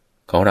ะ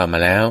ของเรามา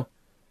แล้ว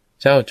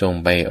เจ้าจง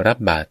ไปรับ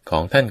บาตรขอ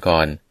งท่านก่อ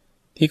น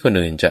ที่คน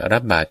อื่นจะรั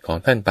บบาตรของ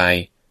ท่านไป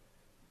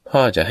พ่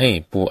อจะให้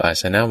ปูอา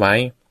สนะไว้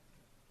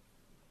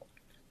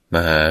ม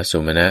หาสุ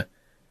มาณะ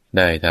ไ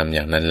ด้ทำอ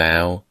ย่างนั้นแล้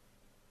ว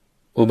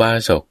อุบา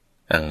สก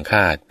อังค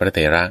าดพระเถ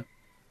ระ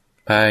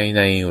ภายใ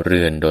นเรื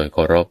อนโดยเค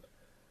ารพ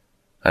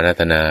อารา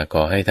ธนาข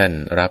อให้ท่าน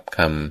รับค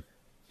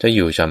ำจะอ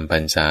ยู่จำพร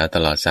รษาต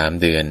ลอด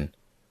3 เดือน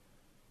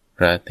พ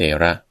ระเถ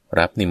ระ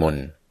รับนิมน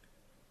ต์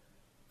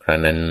ครั้ง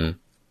นั้น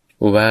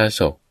อุบา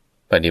สก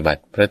ปฏิบั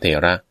ติพระเถ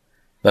ระ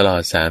ตลอ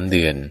ด3 เ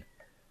ดือน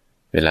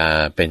เวลา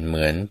เป็นเห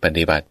มือนป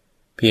ฏิบัติ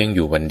เพียงอ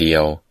ยู่วันเดีย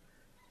ว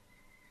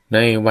ใน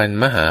วัน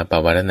มหาป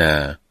วารณา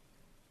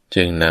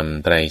จึงน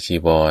ำไตรจี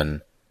วร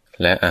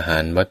และอาหา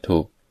รวัตถุ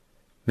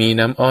มี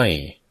น้ำอ้อย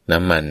น้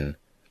ำมัน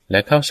และ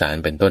ข้าวสาร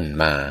เป็นต้น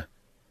มา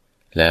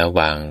แล้ว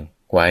วาง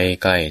ไว้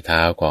ใกล้เท้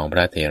าของพร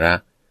ะเถระ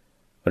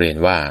เรียน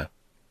ว่า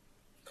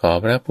ขอ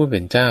พระผู้เป็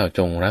นเจ้าจ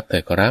งรับเถิ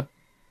ดขอรับ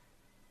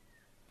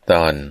ต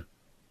อน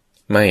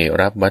ไม่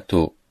รับวัต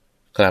ถุ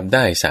กลับไ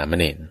ด้สาม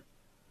เณร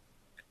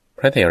พ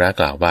ระเถระ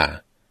กล่าวว่า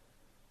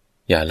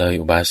อย่าเลย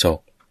อุบาสก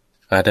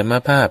อาตมา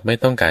ภาพไม่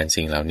ต้องการ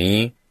สิ่งเหล่านี้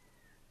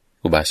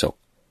อุบาสก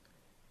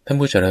ท่าน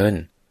ผู้เจริญ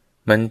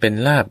มันเป็น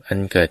ลาภอัน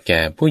เกิดแ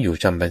ก่ผู้อยู่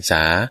จำพรรษ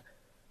า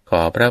ขอ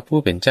พระผู้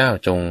เป็นเจ้า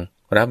จง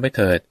รับไว้เ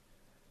ถิด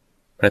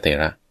พระเถ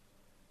ระ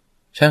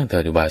ช่างเถิ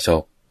ดอุบาส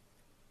ก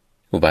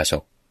อุบาส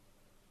ก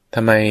ท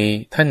ำไม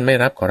ท่านไม่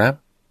รับขอรับ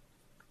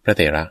พระเ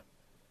ถระ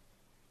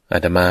อา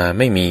ตมาไ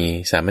ม่มี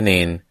สามเณ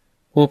ร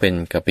ผู้เป็น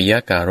กัปปิย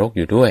การกอ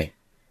ยู่ด้วย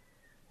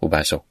อุบ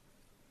าสก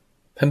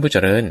ท่านผู้เจ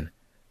ริญ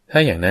ถ้า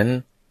อย่างนั้น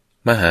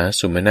มหา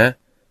สุมาณะ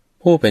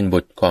ผู้เป็นบุ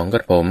ตรของก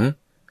ระผม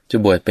จะ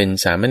บวชเป็น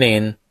สามเณ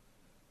ร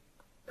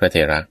พระเถ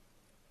ระ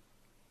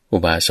อุ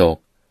บาสก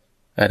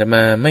อาตม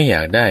าไม่อย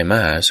ากได้ม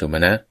หาสุมา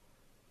ณะ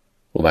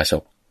อุบาส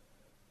ก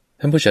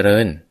ท่านผู้เจริ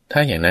ญถ้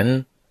าอย่างนั้น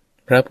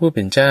พระผู้เ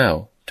ป็นเจ้า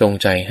จง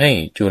ใจให้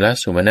จุล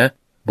สุมาณะ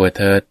บวช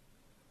เถิด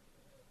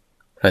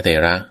พระเถ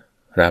ระ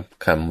รับ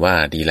คำว่า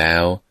ดีแล้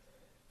ว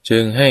จึ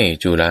งให้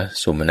จุล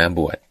สุมาณะบ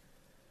วช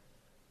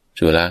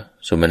จุล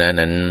สุมาณะ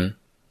นั้น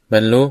บร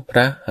รลุพร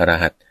ะอร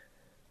หันต์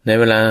ใน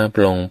เวลาป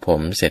ลงผ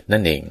มเสร็จนั่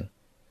นเอง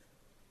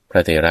พร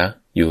ะเถระ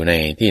อยู่ใน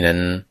ที่นั้น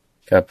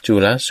กับจุ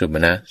ลสุมา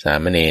ณะสา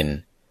มเณร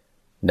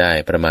ได้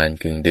ประมาณ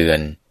ครึ่งเดือน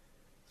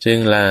จึง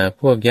ลา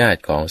พวกญา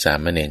ติของสา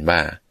มเณรว่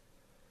า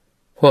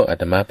พวกอา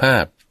ตมาภา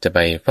พจะไป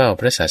เฝ้า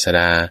พระศาสด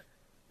า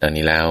ดัง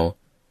นี้แล้ว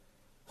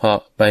เหาะ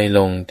ไปล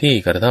งที่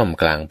กระท่อม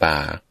กลางป่า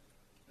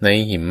ใน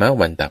หิม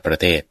วันตประ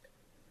เทศ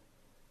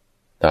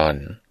ตอน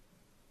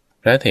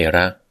พระเถร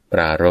ะป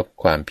รารภ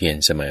ความเพียร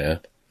เสมอ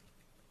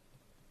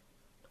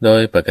โด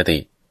ยปกติ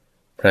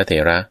พระเถ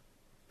ระ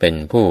เป็น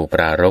ผู้ป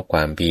รารภคว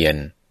ามเพียร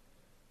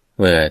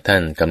เมื่อท่า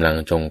นกำลัง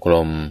จงกร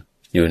ม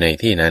อยู่ใน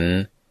ที่นั้น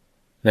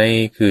ใน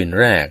คืน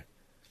แรก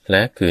แล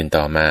ะคืน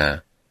ต่อมา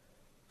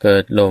เกิ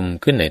ดลม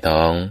ขึ้นใน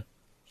ท้อง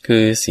คื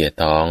อเสีย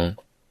ท้อง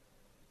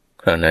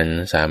ครั้งนั้น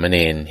สามเณ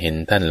รเห็น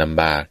ท่านล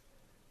ำบาก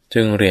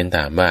จึงเรียนถ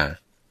ามว่า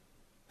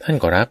ท่าน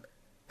ขอรับ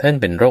ท่าน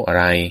เป็นโรคอะ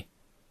ไร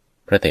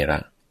พระเถระ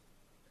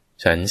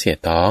ฉันเสีย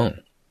ท้อง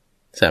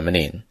สามเณ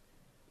ร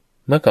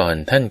เมื่อก่อน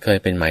ท่านเคย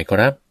เป็นไหมขอ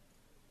รับ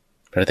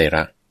พระเถร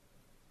ะ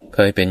เค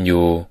ยเป็นอ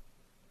ยู่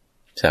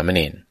สามเณ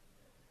ร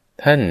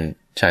ท่าน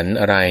ฉัน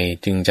อะไร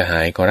จึงจะห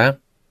ายขอรับ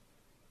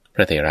พ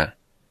ระเถระ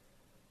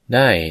ไ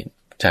ด้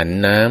ฉัน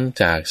น้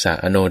ำจากสระ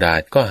อโนดา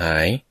ตก็หา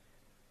ย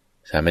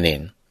สามเณ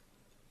ร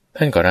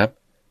ท่านขอรับ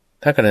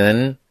ถ้ากระนั้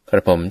นกร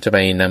ะผมจะไป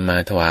นำมา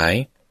ถวาย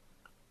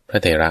พระ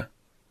เถระ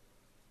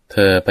เธ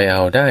อไปเอ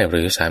าได้ห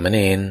รือสามเณ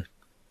ร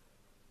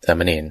สา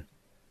มเณร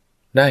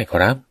ได้ขอ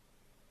รับ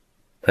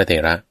พระเถ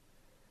ระ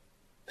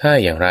ถ้า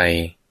อย่างไร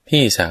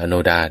ที่สระอโน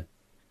ดาต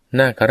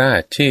นาครา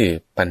ชชื่อ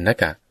ปัณณ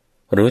กะ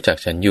รู้จัก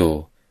ฉันอยู่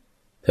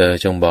เธอ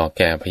จงบอกแ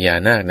ก่พญา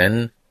นาคนั้น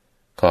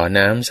ขอ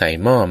น้ำใส่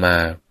หม้อมา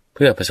เ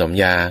พื่อผสม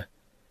ยา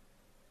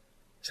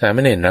สาม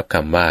เณรรับค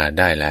ำว่า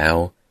ได้แล้ว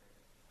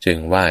จึง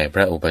ไหว้พ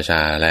ระอุปช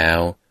าแล้ว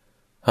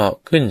เหาะ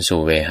ขึ้น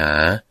สู่เวหา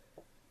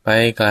ไป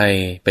ไกล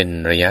เป็น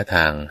ระยะท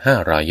าง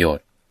500 โยช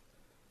น์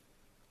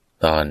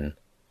ตอน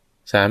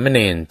สามเณ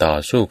รต่อ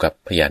สู้กับ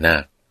พญานา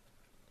ค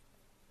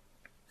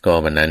ก็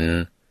วันนั้น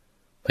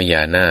พญ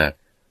านาค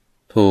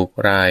ถูก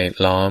ราย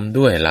ล้อม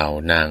ด้วยเหล่า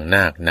นางน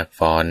าคนัก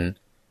ฟ้อน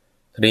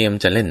เตรียม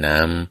จะเล่นน้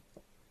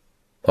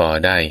ำพอ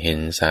ได้เห็น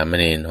สาม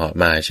เณรเหาะ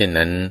มาเช่น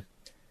นั้น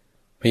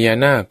พญา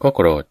นาคก็โ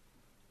กรธ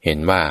เห็น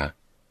ว่า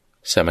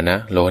สมณะ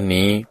โลน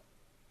นี้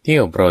เที่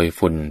ยวโปรย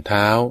ฝุ่นเ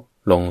ท้า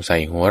ลงใส่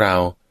หัวเรา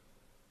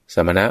ส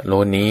มณะโล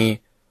นนี้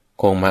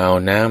คงมาเอา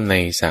น้ำใน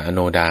สาโน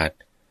ดาต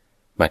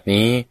บัด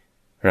นี้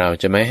เรา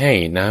จะไม่ให้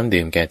น้ำ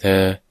ดื่มแก่เธ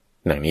อ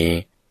ดังนี้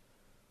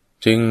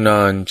จึงน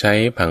อนใช้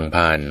ผังพ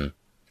าน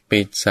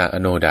ปิดสา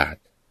โนดาต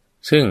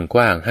ซึ่งก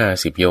ว้าง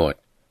50 โยชน์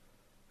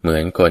เหมือ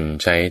นคน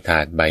ใช้ถา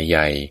ดใบให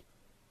ญ่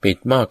ปิด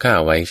หม้อข้าว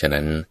ไว้ฉะ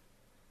นั้น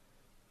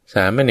ส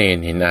ามเณร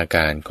เห็นอาก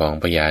ารของ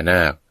พญาน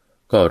าค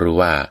ก็รู้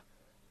ว่า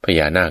พญ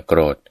านาคโกร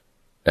ธ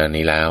ดัง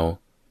นี้แล้ว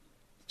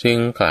จึง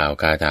กล่าว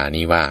คาถา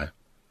นี้ว่า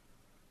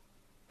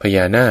พญ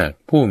านาค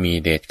ผู้มี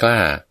เดชกล้า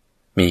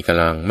มีก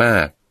ำลังมา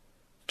ก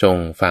จง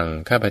ฟัง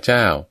ข้าพเจ้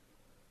า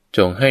จ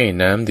งให้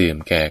น้ำดื่ม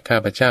แก่ข้า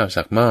พเจ้า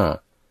สักหม้อ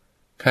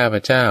ข้าพ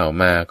เจ้า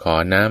มาขอ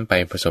น้ำไป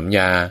ผสมย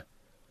า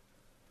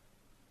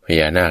พ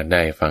ญานาคไ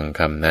ด้ฟัง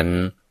คำนั้น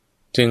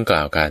จึงกล่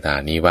าวคาถา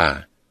นี้ว่า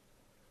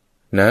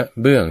ณ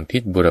เบื้องทิ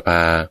ศบุรพ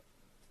า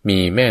มี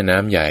แม่น้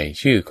ำใหญ่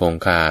ชื่อคง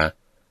คา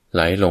ไห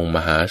ลลงม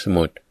หาส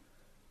มุทร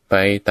ไป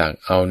ตัก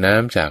เอาน้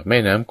ำจากแม่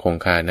น้ำคง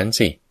คานั้น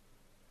สิ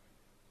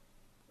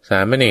สา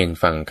มเณร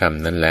ฟังค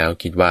ำนั้นแล้ว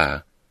คิดว่า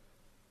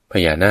พ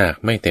ญานาค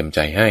ไม่เต็มใจ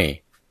ให้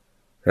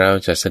เรา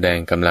จะแสดง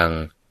กำลัง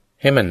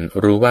ให้มัน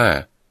รู้ว่า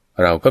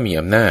เราก็มี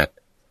อำนาจ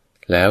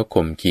แล้ว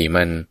ข่มขี่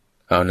มัน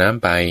เอาน้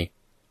ำไป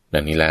ดั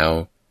งนี้แล้ว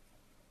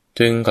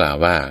จึงกล่าว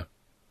ว่า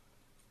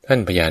ท่าน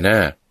พญานา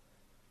ค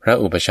พระ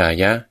อุปชา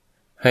ยะ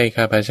ให้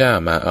ข้าพเจ้า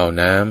มาเอา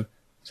น้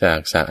ำจาก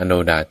สาโน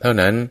ดาตเท่า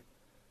นั้น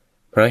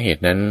เพราะเห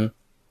ตุนั้น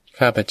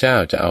ข้าพเจ้า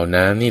จะเอา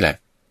น้ำนี่แหละ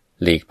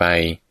หลีกไป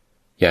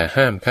อย่า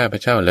ห้ามข้าพ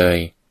เจ้าเลย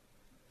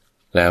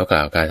แล้วก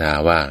ล่าวคาถา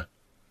ว่า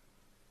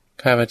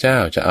ข้าพเจ้า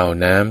จะเอา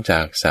น้ำจ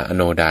ากสาโ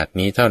นดาต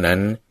นี้เท่านั้น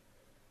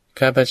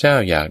ข้าพเจ้า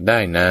อยากได้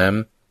น้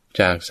ำ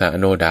จากสา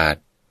โนดาต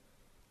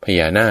พ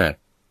ญานาค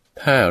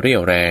ถ้าเรี่ย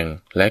วแรง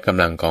และก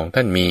ำลังของ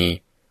ท่านมี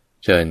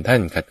เชิญท่า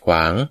นขัดขว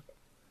าง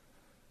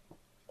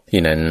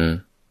ที่นั้น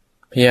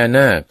พญาน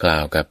าคกล่า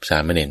วกับสา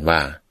มเณรว่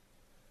า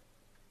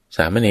ส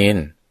ามเณร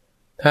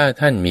ถ้า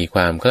ท่านมีค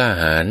วามกล้า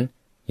หาญ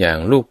อย่าง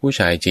ลูกผู้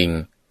ชายจริง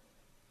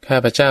ข้า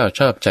พเจ้า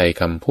ชอบใจ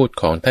คำพูด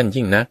ของท่าน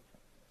ยิ่งนัก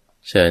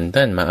เชิญ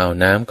ท่านมาเอา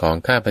น้ำของ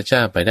ข้าพเจ้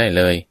าไปได้เ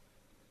ลย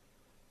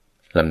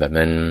ลำดับ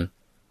นั้น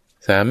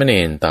สามเณ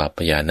รตอบพ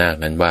ญานาค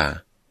นั้นว่า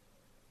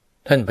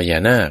ท่านพญา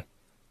นาค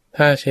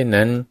ถ้าเช่น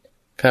นั้น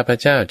ข้าพ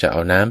เจ้าจะเอ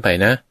าน้ำไป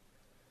นะ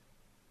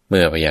เ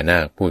มื่อพญานา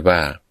คพูดว่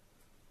า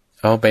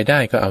เอาไปได้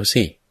ก็เอา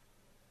สิ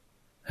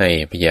ให้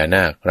พญาน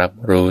าครับ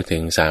รู้ถึ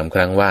ง3 ค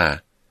รั้งว่า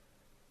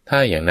ถ้า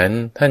อย่างนั้น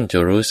ท่านจะ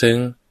รู้ซึ้ง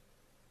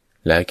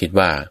แล้วคิด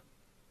ว่า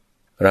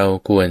เรา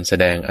ควรแส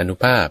ดงอานุ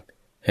ภาพ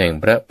แห่ง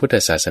พระพุทธ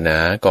ศาสนา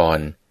ก่อน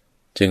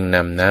จึงน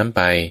ำน้ำไ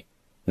ป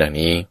ดัง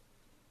นี้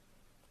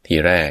ที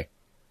แรก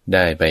ไ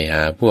ด้ไปห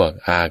าพวก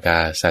อากา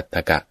สัตต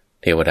กะ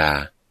เทวดา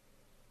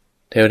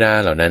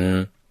เหล่านั้น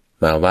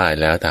มาไหว้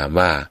แล้วถาม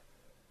ว่า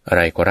อะไ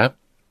รขอรับ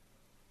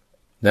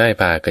ได้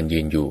พากันยื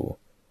นอยู่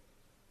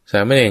สา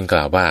มเณรก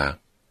ล่าวว่า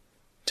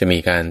จะมี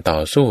การต่อ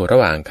สู้ระ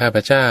หว่างข้าพ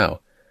เจ้า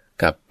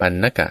กับปัณ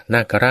ณกะน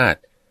าคราช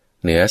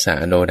เหนือสา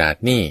โนดาต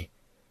นี่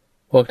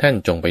พวกท่าน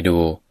จงไปดู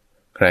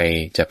ใคร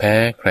จะแพ้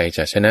ใครจ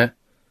ะชนะ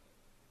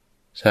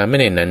สาม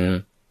เณรนั้น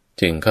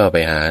จึงเข้าไป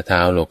หาเท้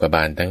าโลกบ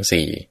าลทั้ง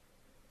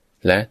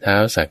4และเท้า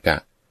สักกะ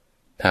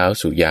เท้า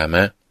สุยาม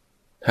ะ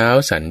เท้า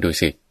สันดุ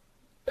สิต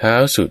เท้า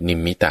สุนิม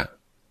มิตะ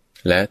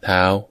และเท้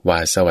าวา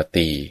สวัต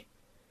ตี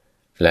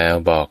แล้ว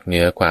บอกเ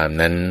นื้อความ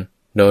นั้น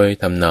โดย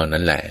ทำนอง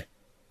นั้นแหละ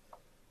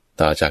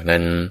ต่อจาก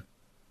นั้น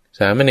ส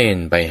ามเณร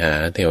ไปหา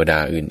เทวดา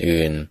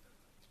อื่น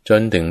ๆจ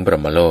นถึงพร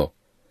หมโลก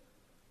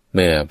เ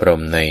มื่อพรห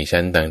มใน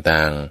ชั้นต่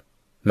าง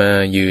ๆมา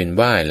ยืนไห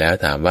ว้แล้ว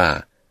ถามว่า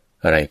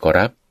อะไรขอ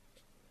รับ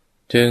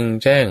จึง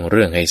แจ้งเ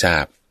รื่องให้ทรา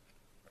บ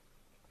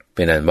เ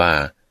ป็นนั้นว่า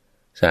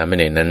สาม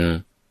เณรนั้น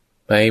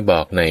ไปบ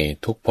อกใน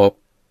ทุกภพ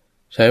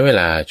ใช้เว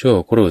ลาชั่ว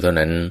ครู่เท่า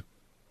นั้น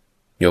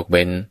ยกเ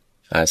ว้น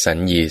อสัญ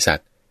ญีสัต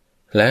ว์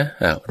และ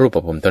อรูป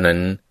ภพเท่านั้น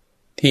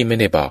ที่ไม่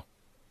ได้บอก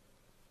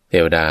เท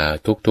วดา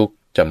ทุก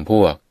ๆจำพ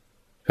วก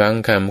ฟัง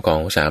คำขอ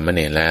งสามเณ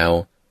รแล้ว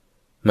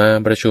มา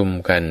ประชุม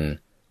กัน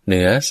เห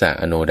นือสา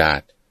โนดา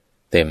ต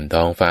เต็ม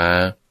ท้องฟ้า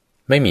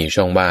ไม่มี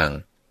ช่องว่าง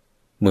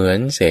เหมือน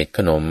เศษข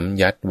นม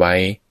ยัดไว้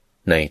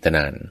ในตะน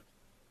าน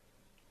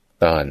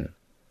ตอน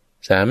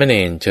สามเณ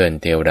รเชิญ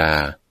เทวดา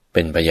เ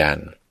ป็นพยาน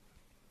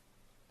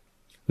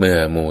เมื่อ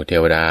หมู่เท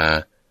วดา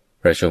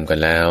ประชุมกัน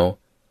แล้ว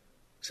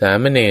สา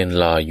มเณร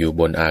ลอยอยู่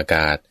บนอาก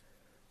าศ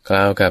กล่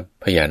าวกับ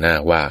พญานา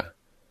คว่า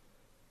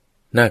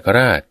นาคร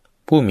าช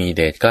ผู้มีเ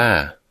ดชกล้า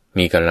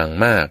มีกำลัง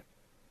มาก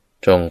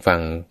จงฟั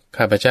ง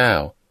ข้าพเจ้า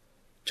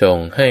จง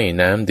ให้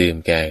น้ำดื่ม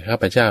แก่ข้า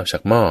พเจ้าสั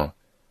กหม้อ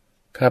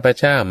ข้าพ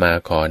เจ้ามา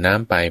ขอน้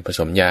ำไปผส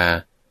มยา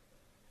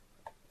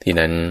ที่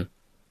นั้น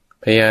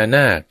พญาน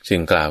าคจึ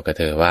งกล่าวกับ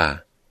เธอว่า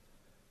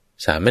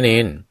สามเณ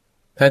ร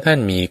ถ้าท่าน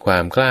มีควา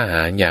มกล้าห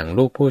าญอย่าง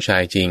ลูกผู้ชา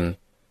ยจริง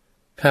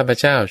ข้าพ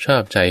เจ้าชอ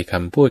บใจค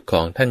ำพูดข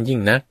องท่านยิ่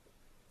งนัก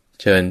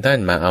เชิญท่าน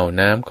มาเอา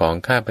น้ำของ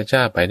ข้าพเจ้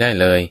าไปได้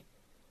เลย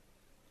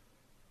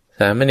ส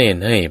ามเณร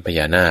ให้พญ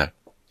านาค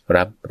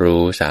รับ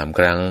รู้3 ค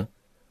รั้ง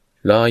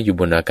ลอยอยู่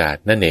บนอากาศ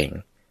นั่นเอง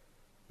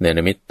เนร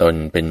มิตตน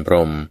เป็นพร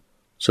หม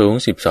สูง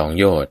12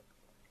 โยชน์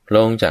ล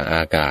งจากอ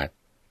ากาศ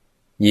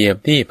เหยียบ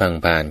ที่พัง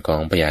พานขอ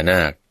งพญาน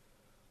าค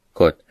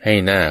กดให้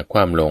หน้าค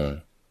ว่ำลง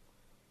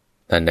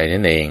ทันใด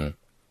นั่นเอง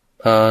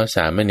พอส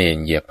ามเณร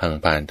เหยียบพัง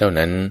พานเท่า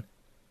นั้น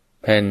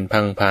แผ่นพั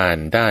งพาน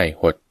ได้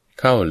หด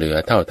เข้าเหลือ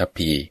เท่าทัพ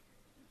พี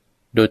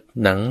ดุจ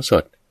หนังส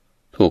ด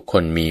ถูกค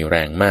นมีแร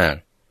งมาก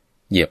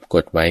เหยียบก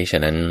ดไว้ฉะ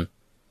นั้น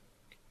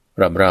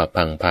รอบๆ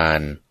พังพา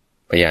น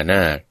พญาน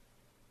าค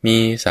มี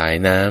สาย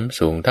น้ำ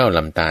สูงเท่าล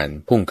ำธาร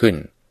พุ่งขึ้น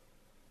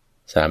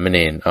สามเณ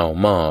รเอา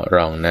หม้อร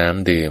องน้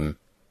ำดื่ม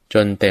จ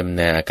นเต็มใ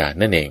นอากาศ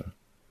นั่นเอง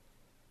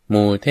ห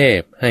มู่เท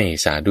พให้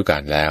สาธุกา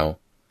รแล้ว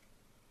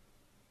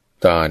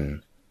ตอน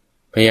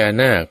พญา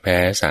นาคแพ้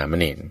สาม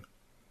เณร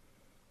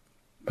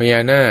พญา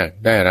นาค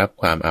ได้รับ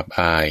ความอับอ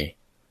าย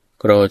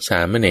โกรธสา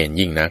มเณร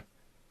ยิ่งนัก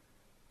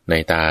ใน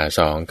ตา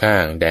2 ข้า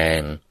งแด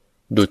ง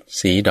ดุจ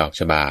สีดอก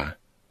ชบา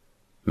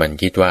มัน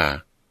คิดว่า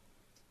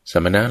ส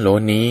มณะโล้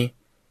นนี้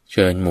เ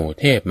ชิญหมู่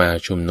เทพมา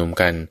ชุมนุม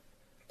กัน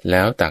แ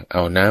ล้วตักเอ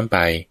าน้ำไป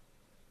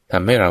ท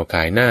ำให้เราข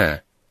ายหน้า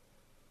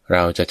เร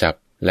าจะจับ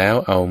แล้ว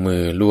เอามื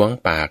อล้วง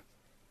ปาก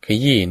ข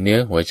ยี้เนื้อ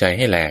หัวใจใ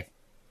ห้แหลก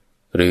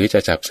หรือจะ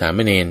จับสาม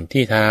เณร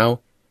ที่เท้า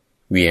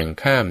เหวี่ยง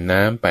ข้าม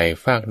น้ำไป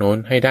ฟากโน้น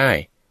ให้ได้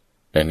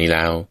ดังนี้แ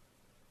ล้ว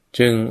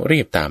จึงรี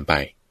บตามไป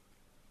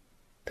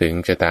ถึง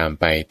จะตาม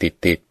ไป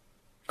ติด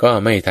ก็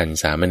ไม่ทัน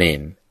สามเณ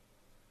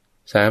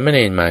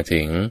รมา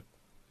ถึง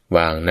ว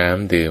างน้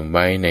ำดื่มไ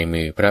ว้ใน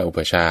มือพระอุป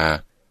ชา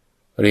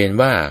เรียน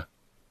ว่า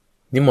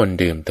นิมนต์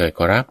ดื่มเถิดข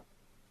อรับ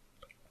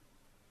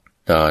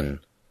ตอน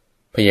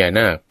พญาน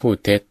าคพูด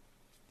เท็จ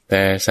แ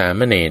ต่สา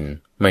มเณร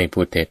ไม่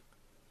พูดเท็จ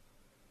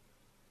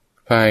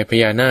ฝ่ายพ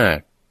ญานาค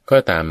ก็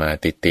ตามมา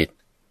ติด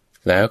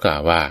แล้วกล่า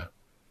วว่า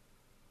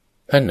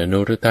ท่านอนุ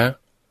รุทธะ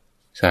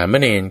สาม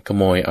เณรข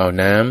โมยเอา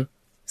น้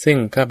ำซึ่ง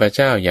ข้าพเ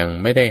จ้ายัง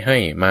ไม่ได้ให้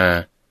มา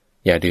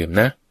อย่าดื่ม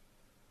นะ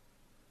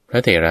พร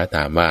ะเถระถ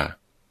ามว่า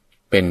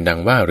เป็นดัง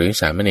ว่าหรือ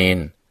สามเณร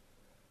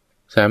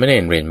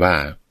เรียนว่า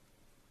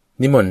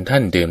นิมนต์ท่า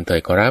นดื่มเถิ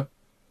ดขอรับ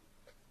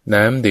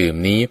น้ำดื่ม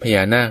นี้พญ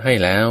านาคให้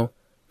แล้ว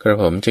กระ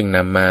ผมจึงน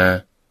ำมา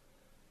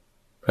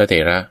พระเถ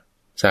ระ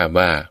ทราบ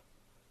ว่า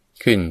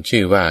ขึ้น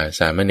ชื่อว่า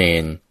สามเณ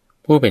ร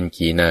ผู้เป็น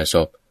ขีณาส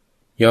พ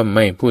ย่อมไ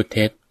ม่พูดเ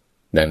ท็จ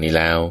ดังนี้แ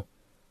ล้ว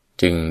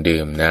จึง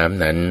ดื่มน้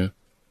ำนั้น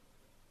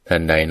ทั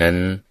นใดนั้น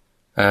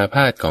อาพ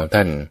าธของ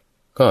ท่าน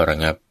ก็ระ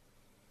งับ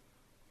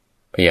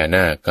พญาน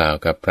าคกล่าว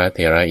กับพระเถ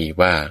ระอีก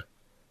ว่า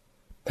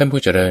ท่าน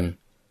ผู้เจริญ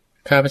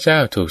ข้าพเจ้า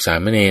ถูกสา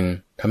มเณร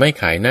ทำให้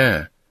ขายหน้า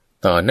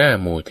ต่อหน้า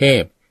หมู่เท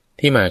พ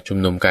ที่มาชุม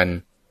นุมกัน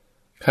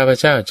ข้าพ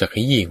เจ้าจะข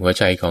ยี้หัว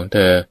ใจของเธ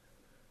อ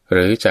ห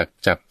รือจัก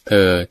จับเธ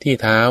อที่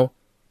เท้า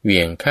เห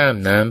วี่ยงข้าม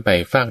น้ำไป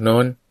ฟากโ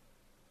น้น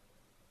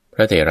พ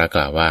ระเถระก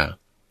ล่าวว่า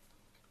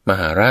ม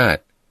หาราช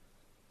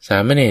สา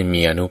มเณร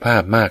มีอานุภา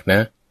พมากน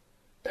ะ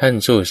ท่าน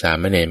สู้สา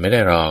มเณรไม่ไ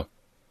ด้หรอก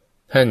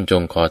ท่านจ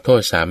งขอโท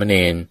ษสามเณ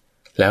ร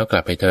แล้วก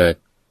ลับไปเถิด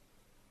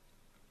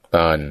ต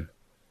อน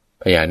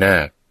พญานา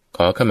คข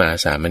อขมา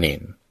สามเณ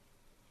ร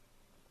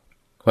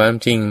ความ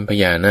จริงพ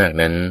ญานาค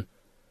นั้น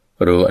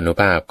รู้อานุ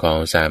ภาพของ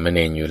สามเณ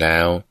รอยู่แล้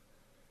ว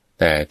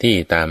แต่ที่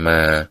ตามม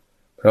า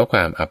เพราะคว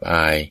ามอับอ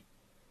าย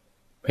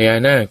พญา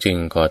นาคจึง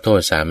ขอโท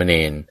ษสามเณ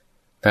ร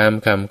ตาม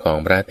คำของ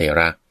พระเถ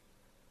ระ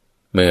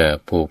เมื่อ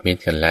ผูกมิต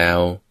รกันแล้ว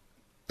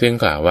จึง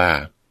กล่าวว่า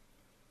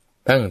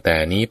ตั้งแต่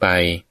นี้ไป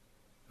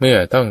เมื่อ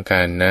ต้องก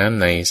ารน้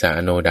ำในสระ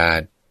โนดา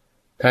ต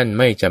ท่าน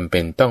ไม่จำเป็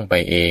นต้องไป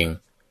เอง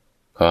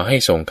ขอให้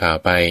ส่งข่าว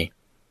ไป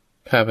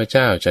ข้าพเ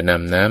จ้าจะน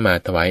ำน้ำมา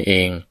ถวายเอ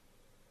ง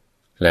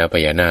แล้วพ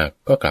ญานาค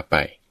ก็กลับไป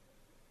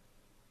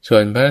ส่ว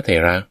นพระเถ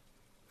ระ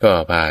ก็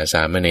พาส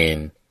ามเณร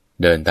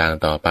เดินทาง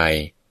ต่อไป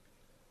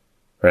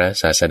พระ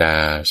ศาสดา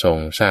ทรง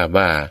ทราบ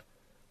ว่า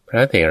พร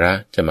ะเถระ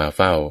จะมาเ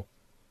ฝ้า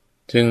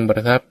จึงปร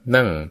ะทับ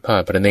นั่งทอ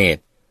ดพระเนต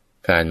ร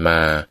การมา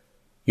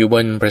อยู่บ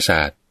นปราส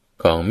าท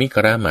ของมิก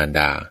รมารด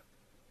า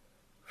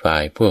ฝ่า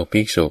ยพวก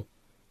ภิกษุ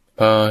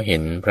พอเห็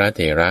นพระเถ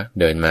ระ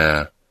เดินมา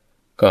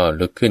ก็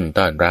ลุกขึ้น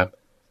ต้อนรับ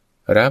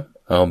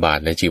เอาบาต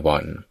รและจีว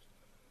ร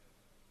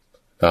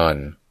ตอน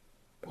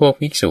พวก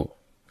ภิกษุ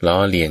ล้อ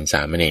เลียนส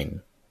ามเณร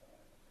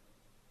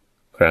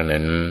ครั้ง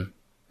นั้น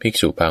ภิก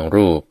ษุบาง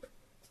รูป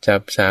จั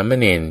บสาม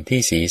เณรที่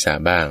ศีรษะ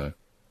บ้าง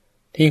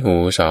ที่หู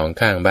2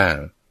 ข้างบ้าง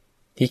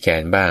ที่แข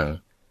นบ้าง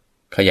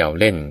เขย่า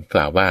เล่นก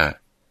ล่าวว่า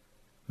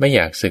ไม่อย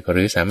ากสึกห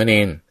รือสามเณ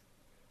ร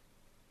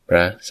พร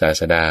ะศา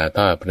สดาท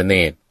อดพระเน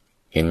ตร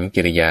เห็น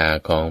กิริยา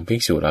ของภิ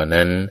กษุเหล่า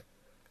นั้น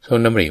ทรง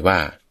ดำริว่า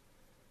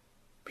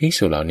ภิก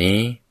ษุเหล่านี้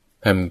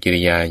ทำกิ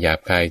ริยาหยาบ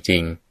คายจริ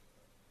ง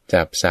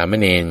จับสาม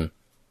เณร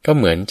ก็เ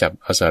หมือนจับ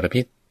อสร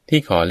พิษที่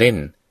ขอเล่น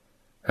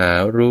หา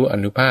รู้อา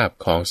นุภาพ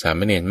ของสา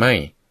มเณรไม่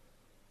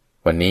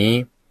วันนี้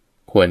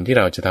ควรที่เ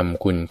ราจะท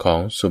ำคุณของ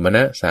สุมาณ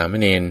ะสาม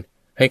เณร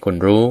ให้คน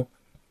รู้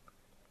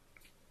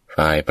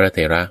ฝ่ายพระเถ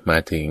ระมา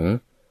ถึง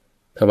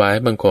ถวาย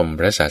บังคม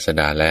พระศาส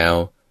ดาแล้ว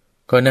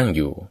ก็นั่งอ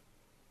ยู่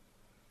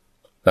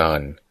ตอน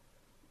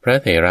พระ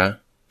เถระ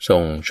ทร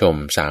งชม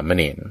สาม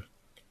เณร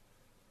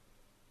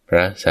พร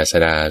ะศาส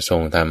ดาทร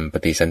งทำป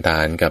ฏิสันถา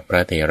นกับพร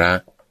ะเถระ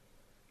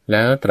แ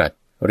ล้วตรัส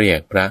เรียก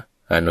พระ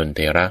อานนทเถ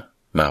ระ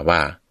มาว่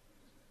า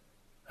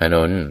อาน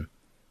นท์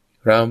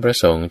เราประ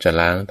สงค์จะ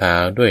ล้างเท้า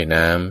ด้วย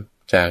น้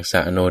ำจากสร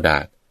ะโนดา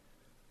ต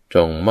จ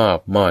งมอบ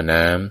หม้อ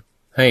น้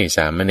ำให้ส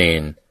ามเณ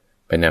ร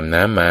ไปนำ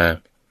น้ำมา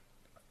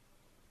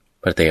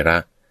พระเถระ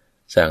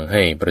สั่งใ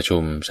ห้ประชุ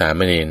มสา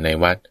มเณรใน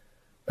วัด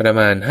ประม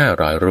าณ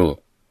500 รูป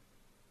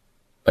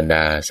บรรด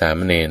าสา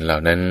มเณรเหล่า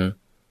นั้น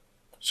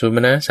สุม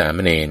าณะสาม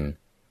เณร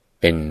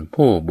เป็น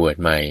ผู้บวช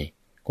ใหม่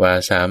กว่า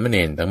สามเณ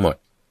รทั้งหมด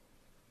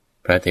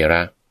พระเถร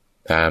ะ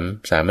ถาม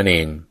สามเณ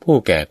รผู้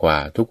แก่กว่า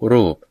ทุก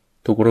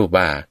รูป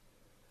ว่า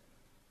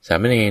สา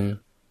มเณร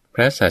พ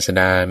ระศาส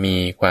ดามี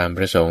ความป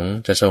ระสงค์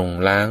จะทรง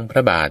ล้างพร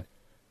ะบาท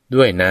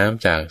ด้วยน้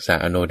ำจากสระ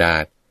อโนดา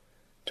ต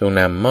จง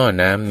นำหม้อ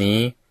น้ำนี้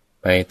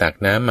ไปตัก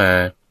น้ำมา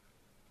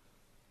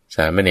ส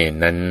ามเณร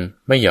นั้น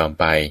ไม่ยอม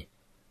ไป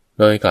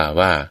โดยกล่าว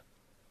ว่า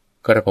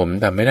กระผม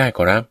ทำไม่ได้ข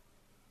อรับ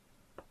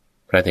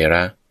พระเถร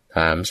ะถ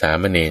ามสา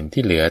มเณร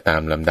ที่เหลือตา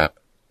มลำดับ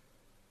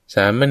ส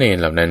ามเณร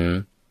เหล่านั้น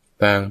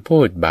ต่างพู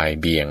ดบ่าย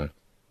เบี่ยง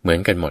เหมือน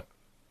กันหมด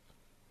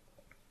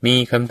มี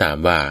คำถาม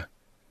ว่า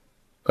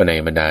ก็ใน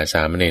บรรดาส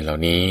ามเณรเหล่า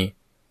นี้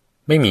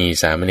ไม่มี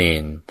สามเณ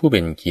รผู้เป็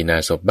นกีณา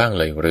สพบ้าง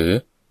เลยหรือ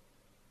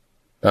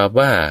ตอบ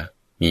ว่า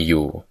มีอ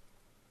ยู่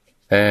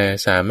แต่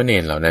สามเณ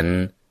รเหล่านั้น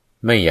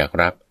ไม่อยาก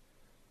รับ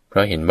เพร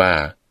าะเห็นว่า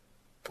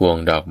พวง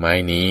ดอกไม้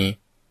นี้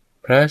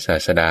พระศา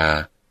สดา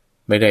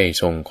ไม่ได้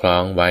ทรงคล้อ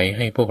งไว้ใ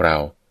ห้พวกเรา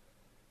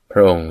พร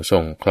ะองค์ทร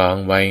งคล้อง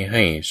ไว้ใ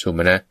ห้สุม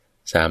าณะ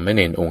สามเ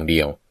ณรองค์เดี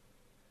ยว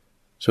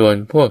ส่วน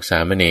พวกสา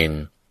มเณร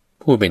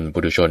ผู้เป็นปุ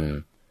ถุชน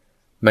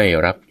ไม่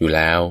รับอยู่แ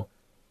ล้ว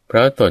เพร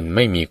าะตนไ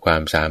ม่มีควา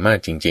มสามารถ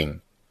จริง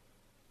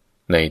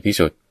ๆในที่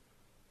สุด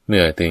เ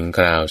มื่อถึงค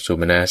ราวสุ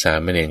มาณะสา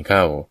มเณรเข้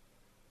า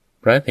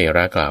พระเถร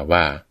ะกล่าว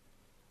ว่า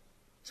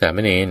สาม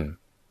เณร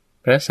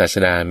พระศาส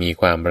ดามี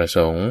ความประส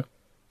งค์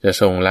จะ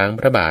ทรงล้าง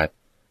พระบาท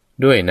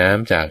ด้วยน้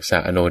ำจากสระ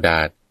อโนด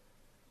าต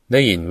ได้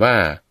ยินว่า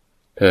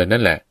เธอนั่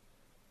นแหละ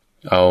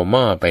เอาห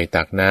ม้อไป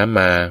ตักน้ำ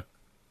มา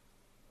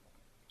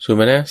สุ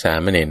มาณะสา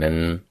มเณรนั้น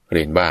เ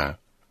รียนว่า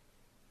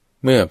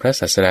เมื่อพระ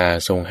ศาสดา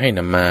ทรงให้น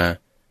ำมา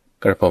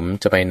กระผม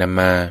จะไปนำ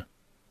มา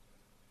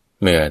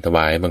เมื่อถว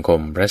ายบังค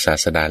มพระศา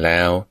สดาแล้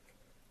ว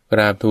กร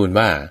าบทูล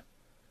ว่า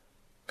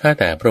ข้า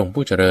แต่พระองค์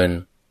ผู้เจริญ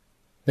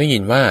ได้ยิ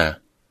นว่า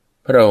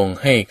พระองค์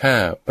ให้ข้า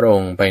พระอ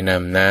งค์ไปน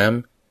ำน้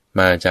ำ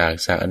มาจาก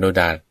สระอโน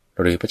ดาต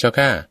หรือพระเจ้า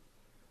ข้า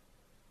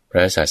พร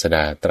ะศาสด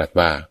าตรัส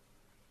ว่า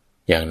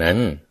อย่างนั้น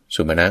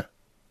สุมา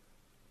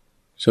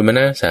ณ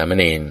ะสาม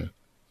เณร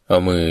เอา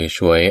มือ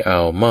ช่วยเอา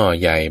หม้อ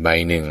ใหญ่ใบ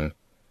หนึ่ง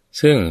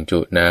ซึ่งจุ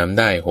น้ำ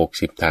ได้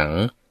60 ถัง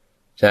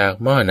จาก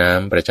หม้อน้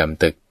ำประจ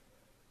ำตึก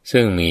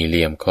ซึ่งมีเห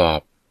ลี่ยมขอ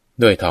บ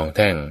ด้วยทองแ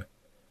ท่ง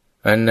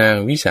อันนาง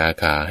วิสา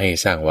ขาให้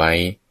สร้างไว้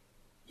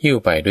หิ้ว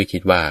ไปด้วยคิ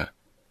ดว่า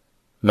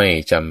ไม่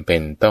จำเป็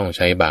นต้องใ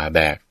ช้บ่าแบ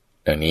ก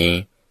ดังนี้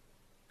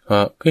เห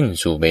าะขึ้น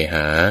สู่เบห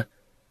า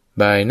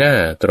บายหน้า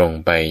ตรง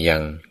ไปยั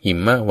งหิ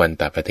มวัน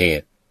ตประเทศ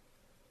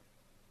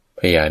พ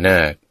ญานา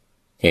ค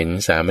เห็น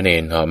สามเณ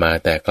รเหาะมา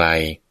แต่ไกล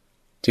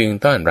จึง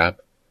ต้อนรับ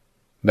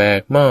แบ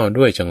กหม้อ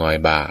ด้วยจงอย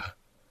บ่า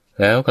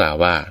แล้วกล่าว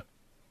ว่า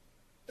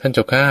ท่านเ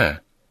จ้าข้า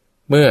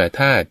เมื่อ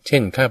ทาสเช่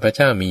นข้าพเ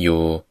จ้ามีอ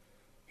ยู่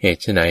เห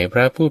ตุไฉนพร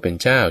ะผู้เป็น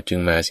เจ้าจึง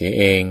มาเสีย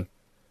เอง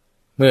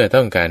เมื่อ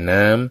ต้องการ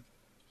น้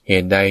ำเห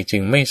ตุใดจึ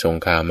งไม่ส่ง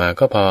ข่าวมา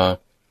ก็พอ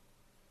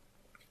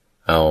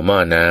เอาหม้อ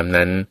น้ำ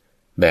นั้น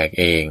แบก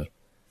เอง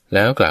แ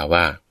ล้วกล่าว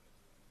ว่า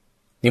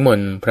นิม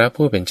นต์พระ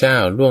ผู้เป็นเจ้า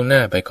ล่วงหน้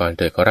าไปก่อนเ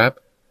ถิดขอรับ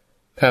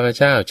ข้าพ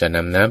เจ้าจะน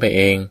ำน้ำไปเ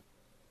อง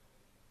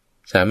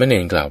สามเณ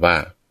รกล่าวว่า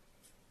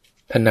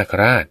ท่านนาค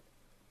ราช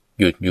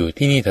หยุดอยู่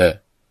ที่นี่เถอะ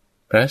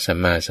พระสัม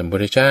มาสัมพุท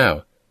ธเจ้า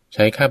ใ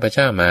ช้ข้าพเ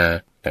จ้ามา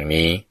ดัง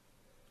นี้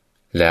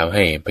แล้วใ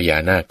ห้พญา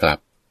นาคกลับ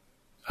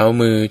เอา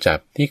มือจับ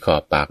ที่ขอ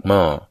บปากหม้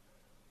อ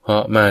เหา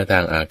ะมาทา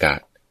งอากา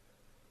ศ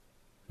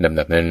ลำ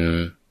ดับนั้น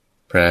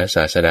พระศ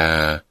าสดา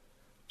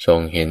ทรง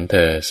เห็นเธ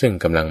อซึ่ง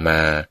กำลังม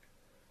า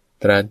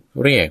ตรัส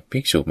เรียกภิ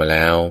กษุมาแ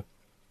ล้ว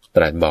ต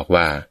รัสบอก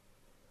ว่า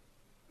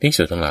ภิก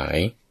ษุทั้งหลาย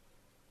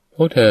พ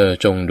วกเธอ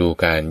จงดู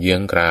การเยื้อ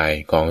งกราย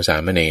ของสา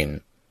มเณร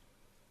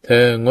เธ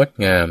องด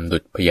งามดุ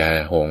จพญา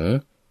หงส์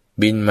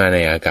บินมาใน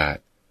อากาศ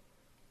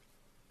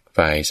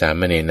ฝ่ายสา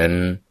มเณรนั้น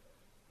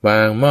วา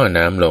งหม้อ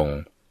น้ำลง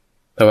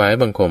ถวาย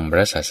บังคมพ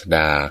ระศาสด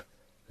า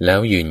แล้ว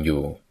ยืนอ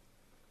ยู่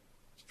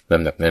ล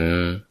ำดับนั้น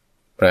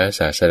พระ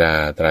ศาสดา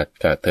ตรัส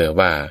กับเธอ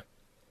ว่า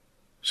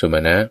สุม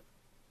าณะ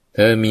เธ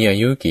อมีอา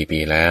ยุกี่ปี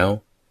แล้ว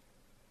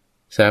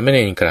สามเณ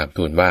รกราบ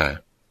ทูลว่า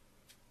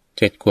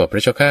7 ขวบพร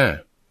ะเจ้าข้า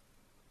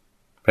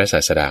พระศา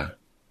สดา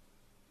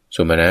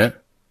สุมาณะ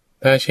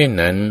ถ้าเช่น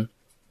นั้น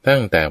ตั้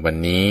งแต่วัน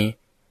นี้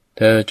เ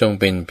ธอจง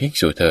เป็นภิก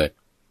ษุเถิด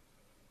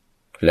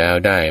แล้ว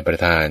ได้ประ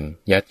ทาน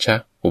ยัชชะ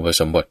อุป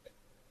สมบท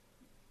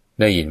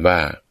ได้ยินว่า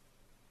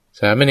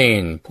สามเณ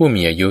รผู้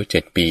มีอายุ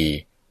7 ปี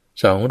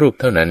2 รูป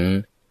เท่านั้น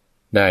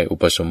ได้อุ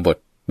ปสมบท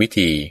วิ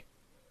ธี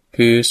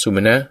คือสุม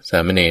าณะสา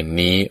มเณร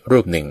นี้รู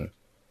ปหนึ่ง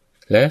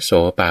และโส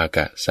ปาก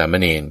ะสาม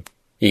เณร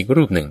อีก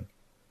รูปหนึ่ง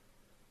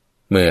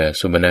เมื่อ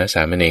สุมาณะส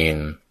ามเณร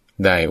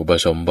ได้อุป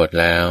สมบท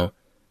แล้ว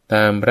ต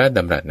ามพระด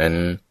ำรัสนั้น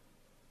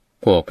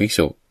พวกภิก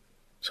ษุ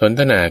สน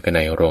ทนากันใน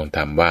โรงธร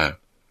รมว่า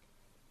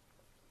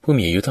ผู้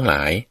มีอายุทั้งหล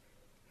าย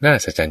น่า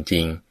สัจจ์จ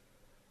ริง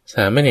ส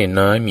ามเณร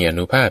น้อยมีอา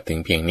นุภาพถึง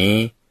เพียงนี้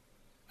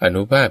อา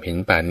นุภาพเห็น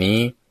ป่านนี้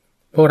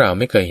พวกเรา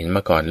ไม่เคยเห็นม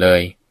าก่อนเล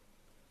ย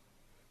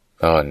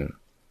ตอน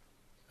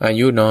อา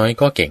ยุน้อย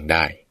ก็เก่งไ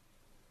ด้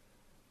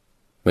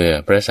เมื่อ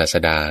พระศาส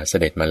ดาเส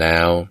ด็จมาแล้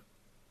ว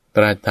ต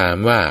รัสถาม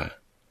ว่า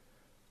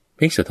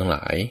ภิกษุทั้งหล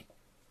าย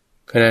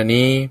ขณะ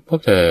นี้พว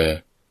กเธอ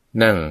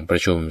นั่งปร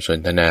ะชุมสน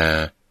ทนา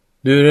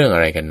ด้วยเรื่องอะ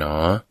ไรกันหนอ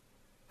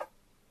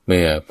เ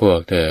มื่อพวก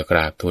เธอกร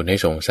าบทูลให้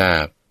ทรงทรา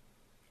บ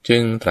จึ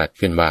งตรัส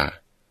ขึ้นว่า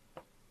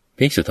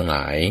ภิกษุทั้งหล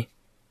าย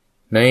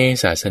ใน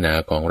ศาสนา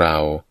ของเรา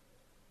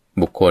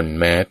บุคคล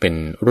แม้เป็น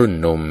รุ่น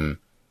หนุ่ม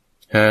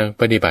หาก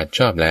ปฏิบัติช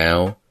อบแล้ว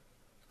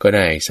ก็ไ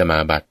ด้สมา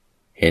บัติ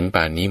เห็น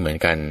ป่านนี้เหมือน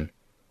กัน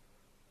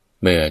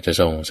เมื่อจะ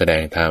ทรงแสด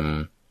งธรรม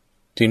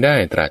จึงได้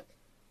ตรัส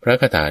พระ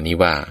คาถานี้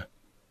ว่า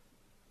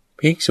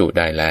ภิกษุไ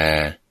ด้แล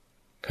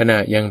ขณะ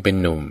ยังเป็น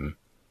หนุ่ม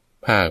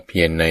ภาคเ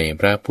พียรใน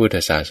พระพุทธ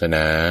ศาสน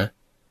า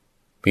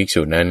ภิก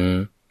ษุนั้น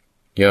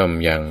ย่อม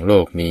ยังโล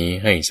กนี้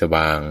ให้ส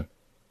ว่าง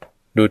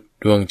ดุจ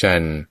ดวงจั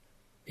นทร์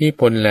ที่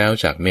พ้นแล้ว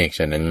จากเมฆฉ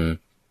ะนั้น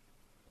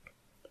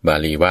บา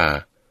ลีว่า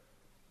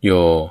โย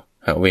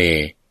หะเว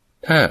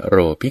ท่าโร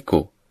ภิก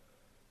ขุ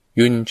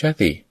ยุนช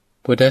ติ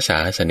พุทธศา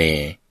สเน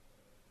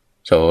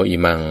โสอิ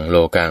มังโล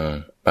กัง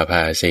ปภ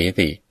าเส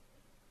ติ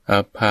อ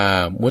ภา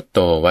มุตโต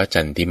ว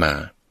จันติมา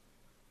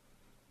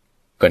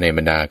ก็ในบ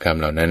รรดาคำ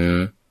เหล่านั้น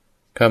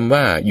คำ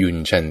ว่ายุน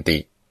ชันติ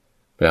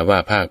แปลว่า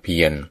ภาคเพี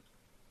ยร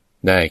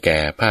ได้แก่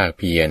ภาคเ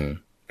พียร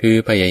คือ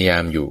พยายา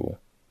มอยู่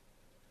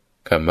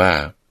คำว่า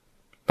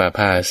ปภ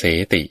าเส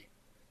ติ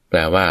แปล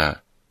ว่า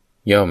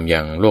ย่อม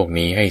ยังโลก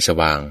นี้ให้ส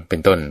ว่างเป็น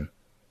ต้น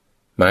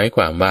หมายค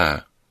วามว่า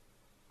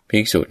ภิ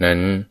กษุนั้น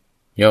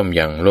ย่อม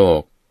ยังโล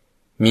ก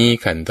มี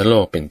ขันธโล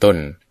กเป็นต้น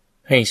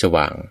ให้ส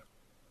ว่าง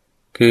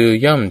คือ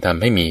ย่อมท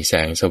ำให้มีแส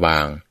งสว่า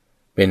ง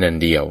เป็นอัน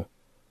เดียว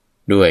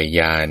ด้วย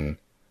ญาณ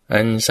อั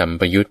นสัม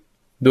ปยุต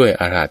ด้วย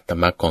อรหัตต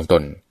มรรคของต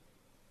น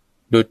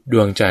ดุจด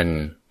วงจันท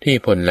ร์ที่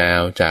พ้นแล้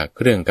วจากเค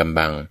รื่องกำ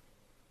บัง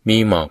มี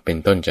หมอกเป็น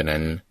ต้นฉะ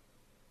นั้น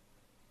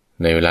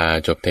ในเวลา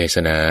จบเทศ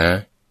นา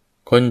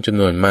คนจำ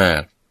นวนมา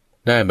ก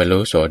ได้บรรลุ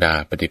โสดา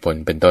ปัตติผล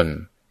เป็นต้น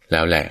แล้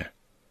วแหละ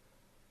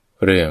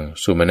เรื่อง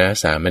สุมาณะ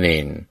สามเณ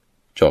ร